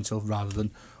potential rather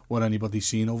than what anybody's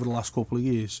seen over the last couple of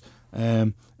years.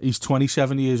 He's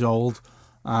 27 years old,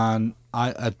 and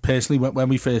I personally, when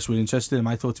we first were interested in him,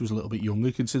 I thought he was a little bit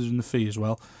younger considering the fee as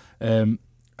well. And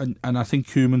I think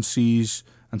Koeman sees,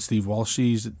 and Steve Walsh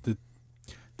sees, that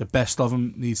the best of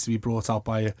him needs to be brought out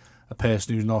by a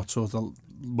person who's not sort of,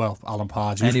 well, Alan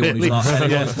Pardew. Anyone's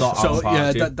not so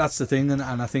Alan Pardew. That's the thing, and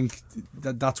I think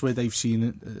that's where they've seen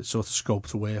it, sort of scope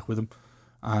to work with him,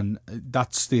 and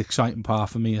that's the exciting part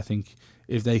for me. I think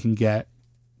if they can get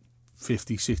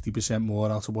 50-60% more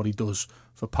out of what he does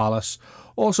for Palace.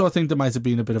 Also, I think there might have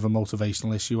been a bit of a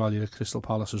motivational issue while you're at Crystal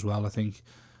Palace as well. I think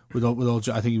with all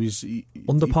I think he was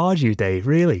under Pardew, Dave.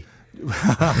 Really?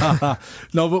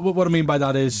 No, but what I mean by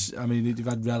that is, I mean, they've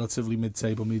had relatively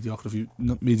mid-table mediocrity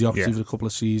for a couple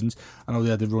of seasons. I know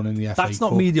they had a run in the FA Cup. That's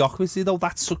not mediocrity though.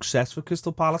 That's success for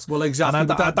Crystal Palace. Well, exactly. And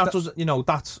that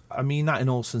does, I mean that in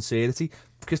all sincerity.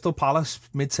 Crystal Palace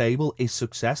mid-table is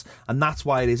success, and that's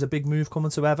why it is a big move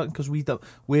coming to Everton, because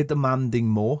we're demanding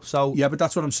more. So yeah, but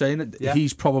that's what I'm saying. Yeah.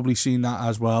 He's probably seen that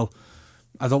as well.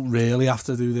 I don't really have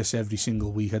to do this every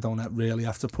single week. I don't really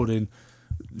have to put in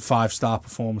 5-star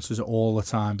performances all the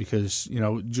time, because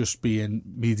just being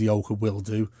mediocre will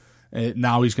do.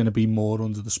 Now he's going to be more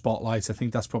under the spotlight. I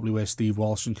think that's probably where Steve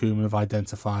Walsh and Koeman have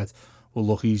identified, well,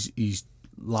 look, he's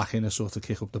lacking a sort of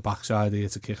kick up the backside here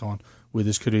to kick on with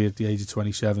his career at the age of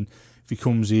 27. If he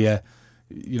comes here,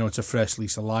 it's a fresh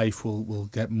lease of life. We'll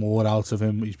get more out of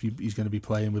him. He's going to be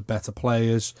playing with better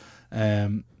players,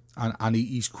 and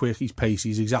he's quick, he's pacey,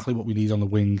 he's exactly what we need on the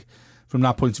wing. From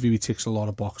that point of view, he ticks a lot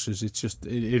of boxes. It's just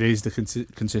it is the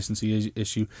consistency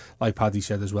issue, like Paddy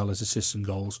said, as well as assists and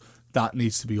goals. That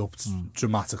needs to be upped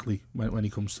dramatically when he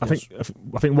comes to us.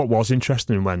 I think what was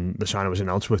interesting when the signing was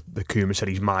announced, with the Koeman said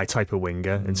he's my type of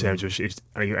winger in terms of he's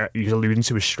alluding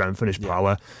to his strength and his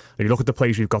power. And you look at the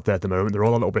players we've got there at the moment, they're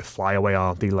all a little bit flyaway,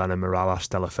 aren't they? Lennon, Morales,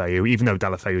 Deulofeu, even though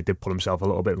Deulofeu did put himself a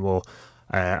little bit more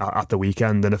at the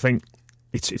weekend. And I think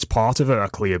it's part of a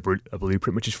clear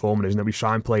blueprint which is forming, isn't it? We've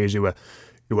signed players who are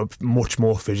much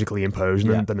more physically imposing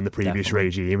than in the previous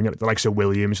regime. The likes of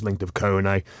Williams, linked with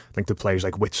Kone, linked to players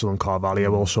like Witsel and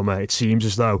Carvalho all summer. It seems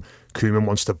as though Koeman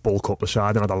wants to bulk up the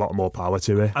side and add a lot more power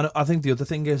to it. And I think the other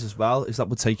thing is as well, is that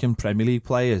we're taking Premier League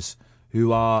players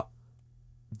who are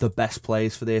the best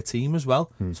players for their team as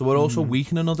well. So we're also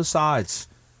weakening other sides,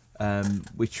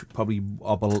 which probably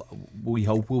we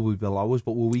hope will be below us,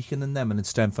 but we're weakening them and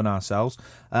strengthening ourselves.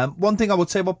 One thing I would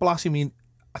say about Bolasie,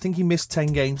 I think he missed 10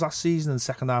 games last season in the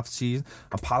second half of the season,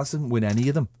 and Palace didn't win any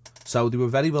of them. So they were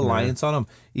very reliant on him.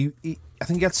 I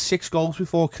think he had 6 goals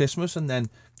before Christmas, and then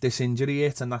this injury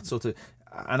hit, and that sort of.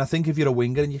 And I think if you're a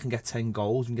winger and you can get 10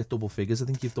 goals and get double figures, I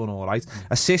think you've done all right.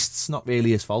 Assists, not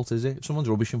really his fault, is it? If someone's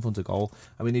rubbish in front of goal,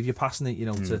 I mean, if you're passing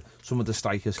it, to some of the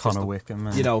strikers, Connor Wickham,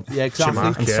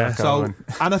 exactly. So,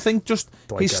 and I think just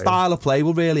his style of play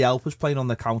will really help us playing on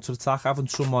the counter attack, having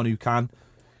someone who can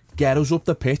get us up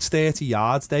the pitch 30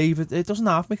 yards, Dave. It doesn't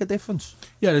half make a difference.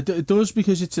 Yeah, it does,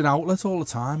 because it's an outlet all the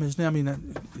time, isn't it? I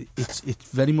mean, it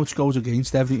very much goes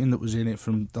against everything that was in it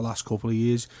from the last couple of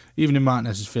years. Even in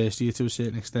Martinez's first year, to a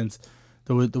certain extent,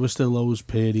 there were still those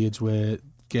periods where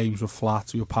games were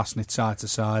flat, we were passing it side to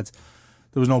side.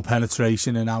 There was no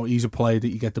penetration, and now he's a player that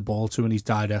you get the ball to and he's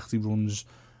direct, he runs,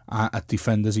 at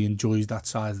defenders. He enjoys that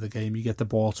side of the game. You get the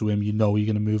ball to him, you know you're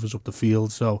going to move us up the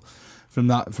field. So from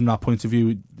that point of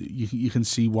view, you can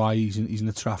see why he's an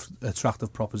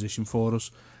attractive proposition for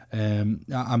us.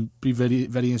 I'm be very,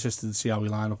 very interested to see how we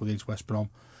line up against West Brom.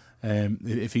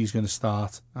 If he's going to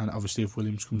start, and obviously if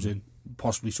Williams comes in,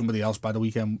 possibly somebody else by the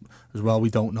weekend as well. We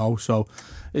don't know. So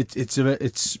it's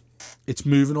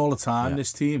moving all the time.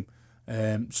 This team.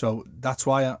 So that's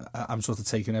why I'm sort of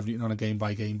taking everything on a game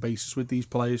by game basis with these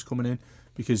players coming in,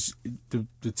 because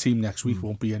the team next week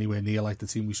won't be anywhere near like the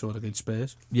team we saw against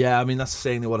Spurs. Yeah, I mean that's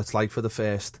certainly what it's like for the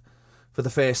first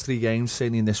 3 games,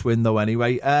 certainly in this window.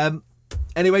 Anyway,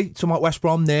 talking about West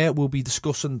Brom, there we'll be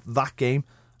discussing that game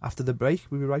after the break.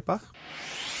 We'll be right back.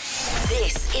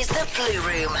 This is the Blue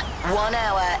Room. 1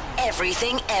 hour,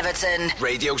 everything Everton.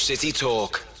 Radio City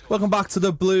Talk. Welcome back to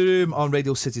the Blue Room on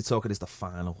Radio City Talk. It is the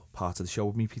final part of the show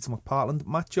with me, Peter McPartland,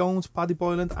 Matt Jones, Paddy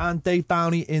Boyland and Dave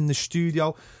Downie in the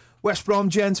studio. West Brom,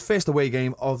 gents, first away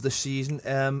game of the season.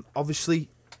 Obviously,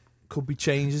 could be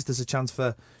changes. There's a chance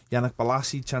for Yannick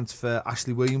Bolasie, chance for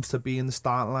Ashley Williams to be in the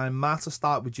starting line. Matt, I'll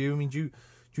start with you. I mean, do you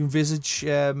envisage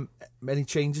any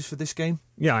changes for this game?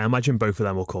 Yeah, I imagine both of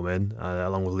them will come in,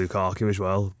 along with Lukaku as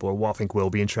well. But what I think will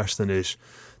be interesting is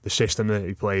the system that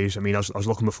he plays. I mean, I was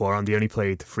looking beforehand, he only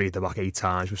played 3 at the back 8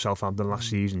 times with Southampton last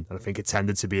season, and I think it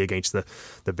tended to be against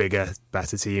the bigger,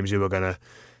 better teams who are going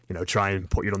to try and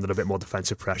put you under a bit more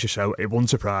defensive pressure. So it wouldn't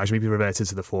surprise me if he reverted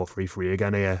to the 4-3-3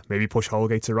 again here. Maybe push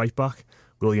Holgate to right back,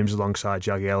 Williams alongside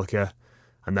Jagielka,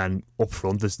 and then up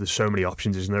front there's so many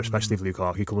options, isn't there, especially if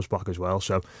Lukaku comes back as well.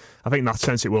 So I think in that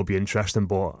sense it will be interesting,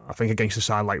 but I think against a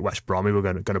side like West Brom, we're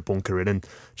going to bunker in and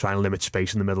try and limit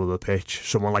space in the middle of the pitch.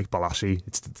 Someone like Bolasie,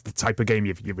 it's the type of game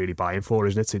you're really buying for,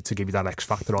 isn't it, to give you that X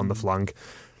factor on the flank,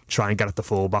 try and get at the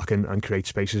full-back and create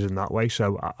spaces in that way.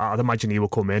 So I'd imagine he will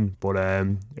come in, but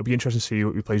it'll be interesting to see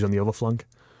who plays on the other flank.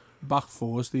 Back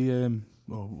four is the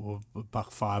or back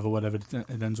 5 or whatever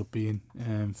it ends up being.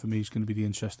 For me, it's going to be the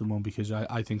interesting one, because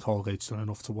I think Holgate's done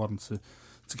enough to warrant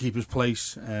to keep his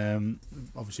place.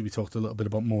 Obviously, we talked a little bit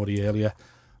about Morey earlier.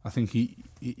 I think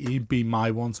he'd be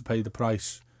my one to pay the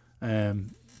price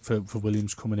for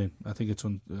Williams coming in. I think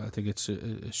it's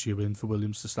a shoe-in for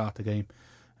Williams to start the game.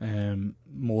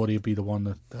 Morey would be the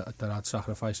one that I'd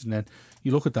sacrifice, and then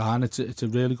you look at that, and it's a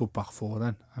really good back 4.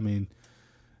 Then I mean,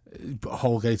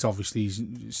 Holgate obviously is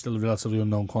still a relatively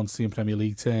unknown quantity in Premier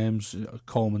League terms.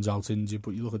 Coleman's out injured,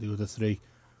 but you look at the other 3: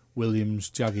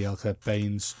 Williams, Jagielka,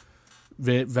 Baines,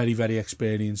 very, very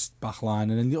experienced back line,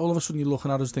 and then all of a sudden you're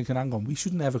looking at us thinking, hang on, we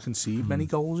shouldn't ever concede many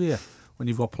goals here when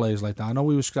you've got players like that. I know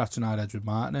we were scratching our heads with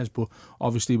Martinez, but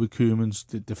obviously with Koeman's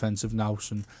defensive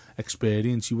nous and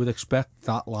experience, you would expect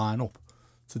that lineup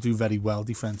to do very well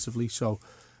defensively. So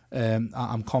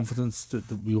I'm confident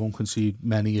that we won't concede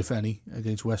many, if any,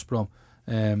 against West Brom.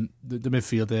 The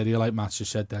midfield area, like Matt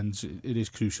just said, then it is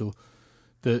crucial.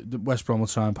 The West Brom will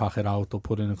try and pack it out. They'll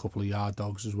put in a couple of yard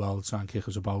dogs as well to try and kick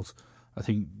us about. I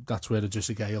think that's where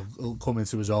Idrissa Gueye will come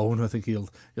into his own. I think he'll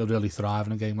really thrive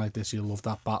in a game like this. He'll love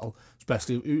that battle,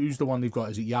 especially who's the one they've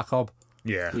got. Is it Jakob?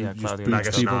 Yeah, just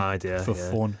boots people for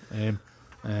fun.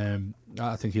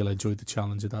 I think he'll enjoy the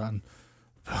challenge of that. And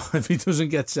if he doesn't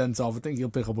get sent off, I think he'll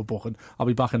pick up a book, and I'll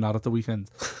be backing that at the weekend.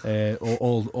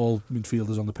 All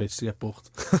midfielders on the pitch to get booked.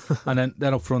 And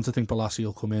then up front, I think Bolasie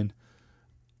will come in.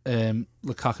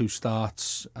 Lukaku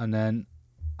starts, and then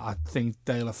I think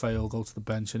De La Feu will go to the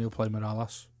bench and he'll play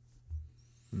Morales.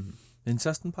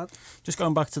 Interesting, Pat. Just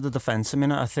going back to the defence a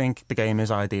minute, I think the game is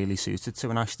ideally suited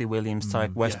to an Ashley Williams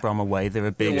type. West Brom away, they're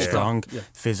a big, strong,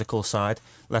 physical side.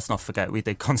 Let's not forget we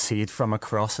did concede from a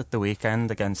cross at the weekend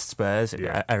against Spurs.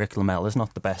 Eric Lamela is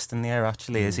not the best in the air,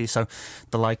 actually, is he? So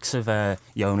the likes of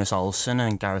Jonas Olsen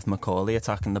and Gareth McCauley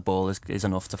attacking the ball is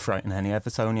enough to frighten any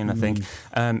Evertonian, I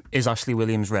think. Is Ashley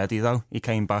Williams ready, though? He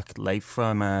came back late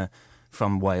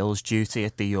from Wales duty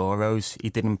at the Euros. He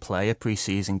didn't play a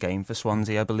pre-season game for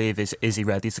Swansea, I believe. Is he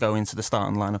ready to go into the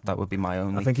starting lineup? That would be my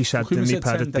only. I think he said, didn't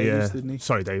he?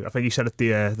 Sorry, Dave. I think he said at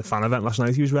the fan event last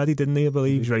night he was ready, didn't he? I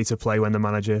believe he was ready to play when the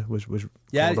manager was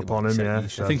called upon him.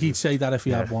 So. I think he'd say that if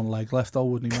he had one leg left, though,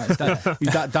 wouldn't he?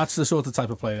 That's the sort of type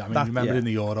of player. I mean, remember in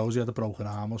the Euros he had a broken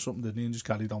arm or something, didn't he? And just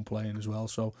carried on playing as well.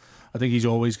 So I think he's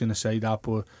always going to say that.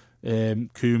 But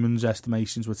Koeman's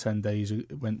estimations were 10 days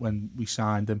when we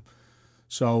signed him.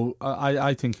 So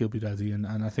I think he'll be ready, and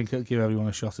I think he'll give everyone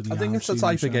a shot in the I think it's the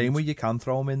type of game where you can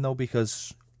throw him in, though,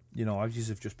 because, as you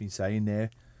have just been saying there,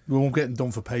 we won't get him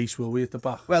done for pace, will we, at the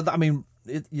back? Well, I mean,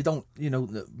 you don't,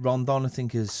 Rondon, I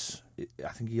think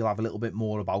he'll have a little bit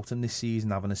more about him this season,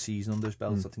 having a season under his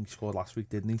belt. I think he scored last week,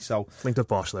 didn't he? So linked with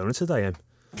Barcelona today,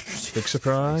 Big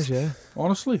surprise, yeah.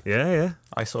 Honestly. Yeah.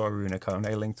 I saw a Runa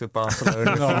Kone linked with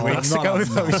Barcelona a few weeks ago.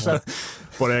 Though, so.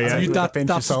 But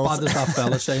that's as bad as that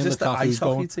fella saying Just the ice Lukaku's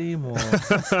hockey going. team, or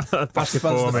That's as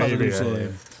bad as the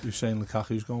fella who's saying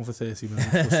Lukaku's going for 30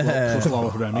 minutes. Plus lower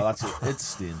for Remy.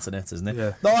 It's the internet, isn't it?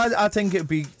 Yeah. No, I think it'd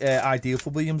be ideal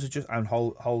for Williams and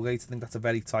Holgate. I think that's a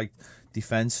very tight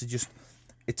defence. It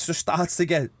just starts to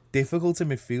get difficult in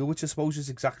midfield, which I suppose is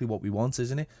exactly what we want,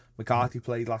 isn't it? McCarthy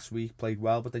played last week, played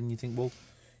well, but then you think, well,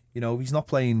 you know, if he's not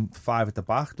playing 5 at the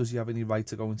back, does he have any right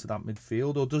to go into that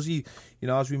midfield? Or does he, you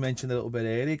know, as we mentioned a little bit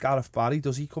earlier, Gareth Barry,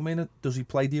 does he come in and does he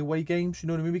play the away games? You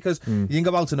know what I mean? Because you think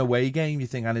about an away game, you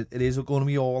think, and it is going to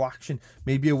be all action.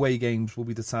 Maybe away games will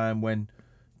be the time when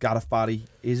Gareth Barry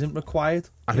isn't required.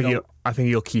 I think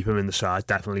he'll keep him in the side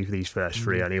definitely for these first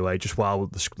 3 anyway. Just while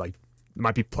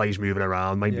might be players moving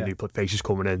around, might be new faces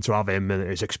coming in, to have him and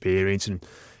his experience and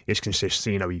his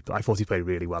consistency. You know, I thought he played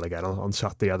really well again on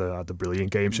Saturday. Had a brilliant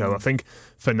game. So I think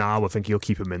for now, he'll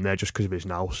keep him in there just because of his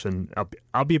nous. And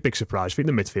I'll be a big surprise. I think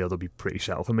the midfield will be pretty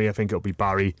settled for me. I think it'll be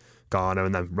Barry, Garner,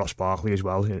 and then Ross Barkley as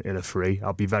well in a 3.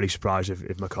 I'll be very surprised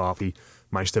if McCarthy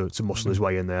managed to muscle his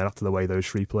way in there after the way those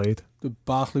 3 played. The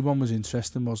Barkley one was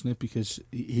interesting, wasn't it? Because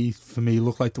he for me,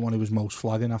 looked like the one who was most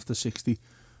flagging after 60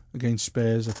 against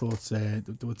Spurs. I thought there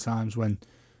were times when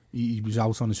he was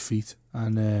out on his feet,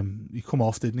 and he come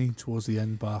off, didn't he, towards the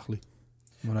end, Barkley?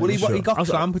 Well, he got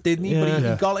cramp, didn't he? Yeah.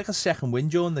 But he got like a second win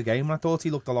during the game, and I thought he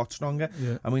looked a lot stronger.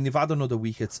 Yeah. I mean, they've had another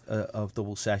week of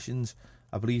double sessions.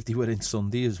 I believe they were in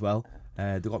Sunday as well.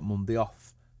 They got Monday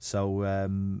off, so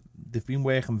they've been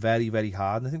working very, very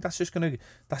hard. And I think that's just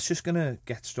gonna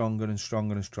get stronger and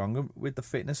stronger and stronger with the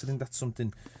fitness. I think that's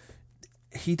something.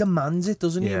 He demands it,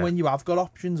 doesn't he? When you have got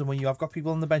options and when you have got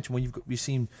people on the bench and when you've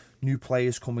seen new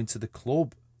players come into the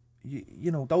club,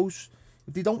 you know, those,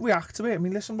 if they don't react to it. I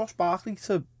mean, listen, Ross Barkley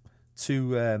to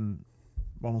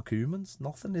Ronald Koeman's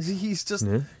nothing, is he? He's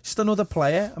just another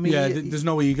player. I mean, there's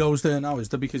no egos there now, is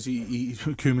there? Because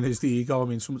Koeman is the ego. I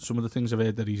mean, some of the things I've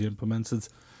heard that he's implemented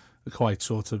are quite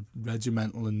sort of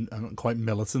regimental and quite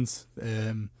militant.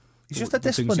 He's just a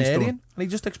disciplinarian, and he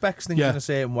just expects things in a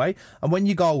certain way. And when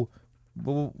you go,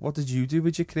 well, what did you do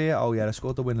with your career? Oh yeah, I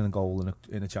scored the winning goal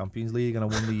in a Champions League, and I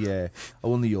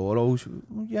won the Euros.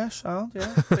 Yes, sound,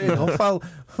 yeah, fair enough.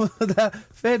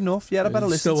 Fair enough. Yeah, I better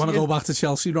listen. Still want to go back to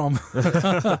Chelsea, Rom?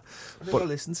 I better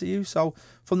listen to you. So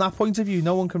from that point of view,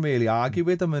 no one can really argue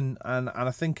with them, and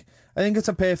I think it's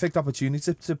a perfect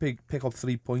opportunity to pick up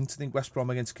 3 points. I think West Brom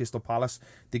against Crystal Palace,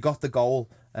 they got the goal,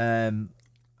 and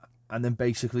then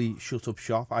basically shut up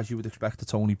shop, as you would expect a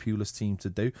Tony Pulis team to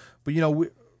do. But you know,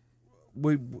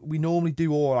 we normally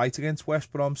do all right against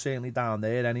West Brom, certainly down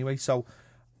there anyway. So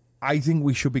I think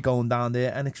we should be going down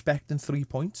there and expecting 3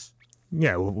 points.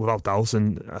 Yeah, without doubt.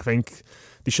 And I think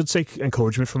they should take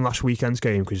encouragement from last weekend's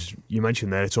game, because you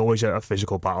mentioned there, it's always a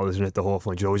physical battle, isn't it? The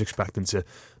Hawthorns, you're always expecting to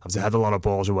have to head a lot of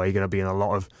balls away. You're going to be in a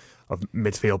lot of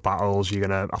midfield battles. You're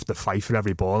going to have to fight for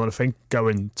every ball. And I think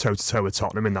going toe-to-toe with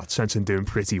Tottenham in that sense and doing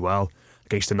pretty well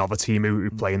against another team who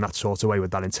play in that sort of way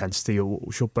with that intensity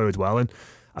should bode well. And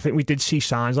I think we did see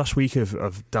signs last week of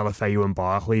Deulofeu and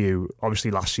Barkley, who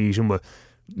obviously last season were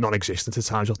non-existent at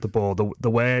times off the ball.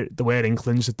 There were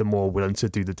inklings that they're more willing to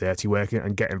do the dirty work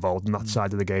and get involved in that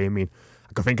side of the game. I mean,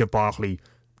 I can think of Barkley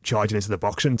charging into the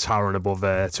box and towering above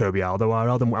Toby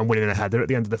Alderweireld and winning a header at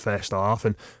the end of the first half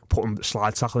and putting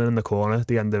slide tackling in the corner at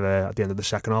the end of the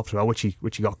second half as well, which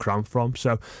he got cramp from.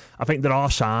 So I think there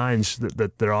are signs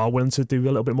that they are willing to do a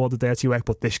little bit more of the dirty work,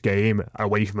 but this game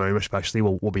away from home especially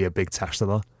will be a big test of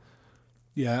that.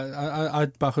 Yeah,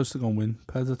 I'd back us to go and win,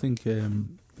 Ped. I think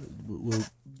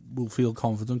we'll feel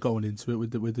confident going into it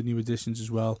with the new additions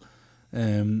as well.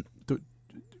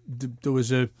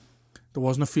 There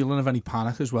wasn't a feeling of any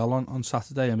panic as well on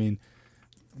Saturday. I mean,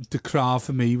 the crowd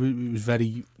for me was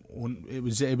very.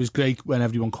 It was great when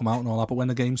everyone come out and all that, but when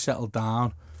the game settled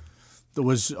down, there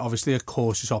was obviously a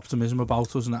cautious optimism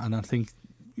about us, and I think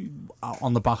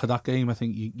on the back of that game, I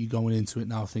think you're going into it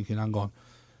now thinking, hang on,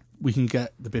 we can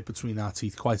get the bit between our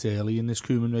teeth quite early in this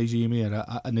Koeman regime here.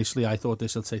 Initially, I thought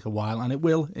this will take a while, and it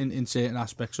will in certain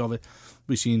aspects of it.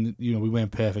 We've seen, we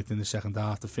weren't perfect in the second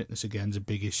half. The fitness again is a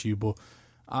big issue, but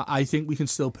I think we can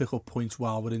still pick up points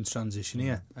while we're in transition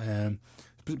here,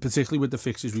 particularly with the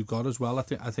fixtures we've got as well. I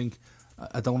think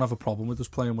I don't have a problem with us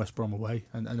playing West Brom away,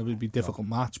 and it would be a difficult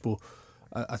match, but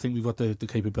I think we've got the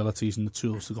capabilities and the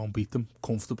tools to go and beat them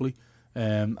comfortably,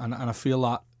 and I feel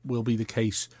that will be the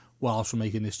case whilst we're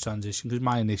making this transition, because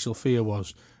my initial fear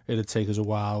was it'd take us a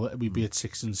while, we'd be at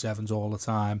 6s and 7s all the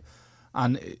time,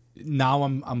 and now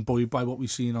I'm buoyed by what we've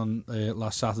seen on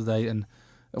last Saturday, and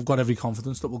I've got every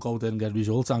confidence that we'll go there and get a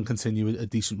result and continue a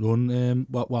decent run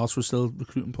whilst we're still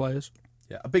recruiting players.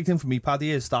 Yeah, a big thing for me,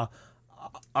 Paddy, is that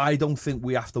I don't think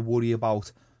we have to worry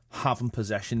about having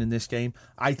possession in this game.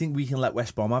 I think we can let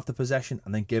West Brom have the possession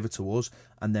and then give it to us.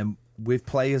 And then with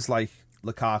players like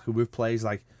Lukaku, with players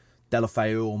like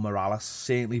Deulofeu or Morales,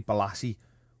 certainly Bolasie,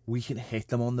 we can hit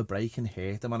them on the break and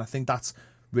hurt them. And I think that's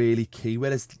really key.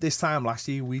 Whereas this time last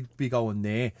year, we'd be going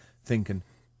there thinking,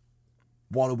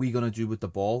 what are we going to do with the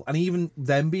ball? And even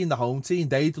them being the home team,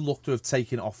 they'd look to have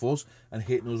taken it off us and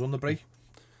hitting us on the break.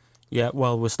 Yeah,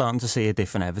 well, we're starting to see a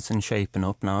different Everton shaping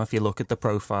up now. If you look at the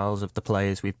profiles of the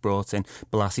players we've brought in,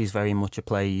 Bolasie's very much a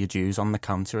player you'd use on the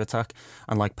counter-attack.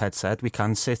 And like Ped said, we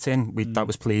can sit in. That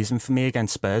was pleasing for me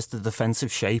against Spurs. The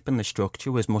defensive shape and the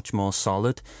structure was much more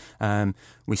solid.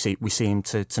 We seemed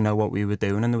to know what we were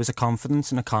doing, and there was a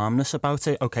confidence and a calmness about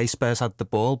it. Okay, Spurs had the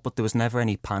ball, but there was never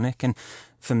any panic. And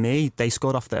for me, they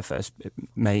scored off their first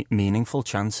meaningful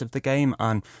chance of the game.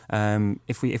 And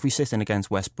if we sit in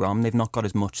against West Brom, they've not got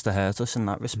as much to hurt us in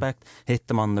that respect. Hit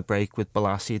them on the break with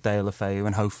Bolasie, Deulofeu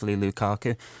and hopefully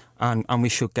Lukaku. And we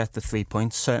should get the 3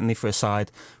 points. Certainly for a side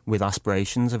with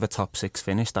aspirations of a top 6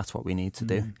 finish, that's what we need to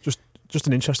do. Just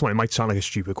an interesting one. It might sound like a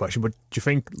stupid question, but do you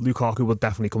think Lukaku will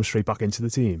definitely come straight back into the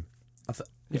team?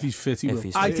 If he's fit, he will.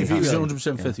 I think he's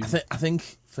 100% fit. I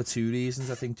think for two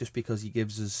reasons. I think just because he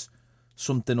gives us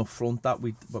something up front that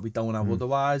we don't have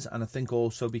otherwise, and I think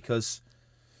also because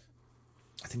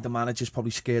I think the manager's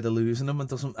probably scared of losing him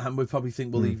and we probably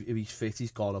think, well, if he's fit,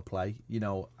 he's got to play. You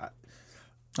know,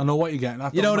 I know what you're getting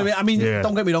at. You know what I mean? I mean,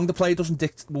 don't get me wrong. The player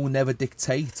will never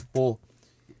dictate, but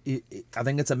I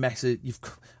think it's a message.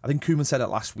 I think Koeman said it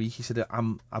last week. He said,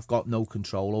 "I've got no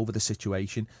control over the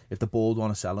situation. If the board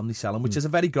want to sell him, they sell him," which is a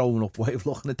very grown-up way of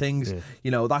looking at things. Yeah. You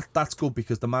know, that's good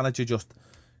because the manager just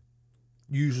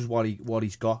uses what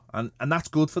he's got, and that's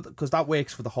good because that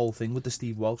works for the whole thing with the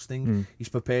Steve Walsh thing. He's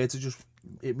prepared to just.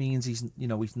 It means they're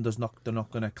not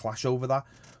going to clash over that.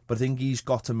 But I think he's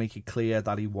got to make it clear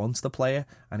that he wants the player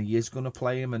and he is going to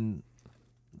play him. And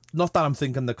not that I'm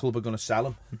thinking the club are going to sell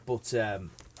him, but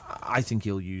I think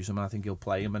he'll use him and I think he'll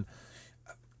play him. And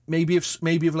maybe if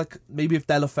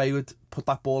Deulofeu had put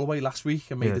that ball away last week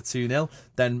and made it 2-0,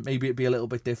 then maybe it'd be a little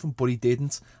bit different. But he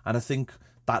didn't, and I think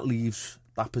that leaves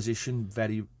that position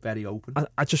very, very open.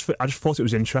 I just thought it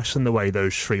was interesting the way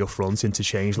those three up front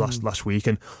interchanged last week.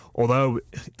 And although,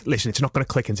 listen, it's not going to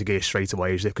click into gear straight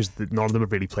away, is it? Because none of them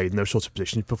have really played in those sorts of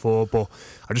positions before. But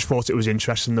I just thought it was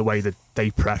interesting the way that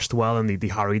they pressed well and they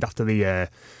harried after the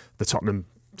Tottenham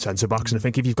centre-backs. And I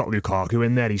think if you've got Lukaku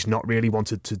in there, he's not really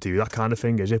wanted to do that kind of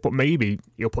thing, is it? But maybe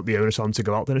he'll put the onus on to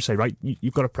go out there and say, right,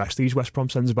 you've got to press these West Brom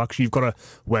centre-backs. You've got to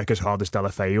work as hard as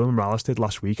Deulofeu and Morales did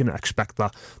last week and expect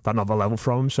that another level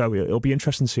from him. So it'll be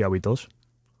interesting to see how he does.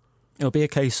 It'll be a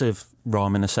case of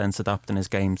Rom, in a sense, adapting his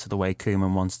game to the way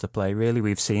Koeman wants to play. Really,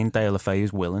 we've seen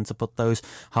Deulofeu's willing to put those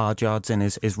hard yards in.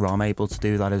 Is Rom able to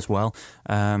do that as well?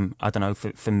 I don't know.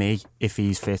 For me, if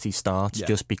he's fit, he starts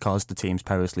just because the team's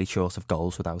perilously short of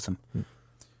goals without him.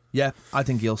 Yeah, I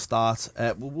think he'll start.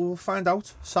 We'll find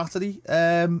out Saturday.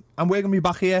 And we're going to be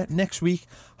back here next week,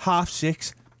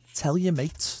 6:30. Tell your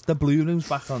mates the Blue Room's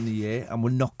back on the air and we're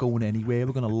not going anywhere.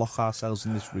 We're going to lock ourselves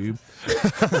in this room.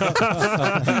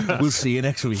 We'll see you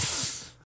next week.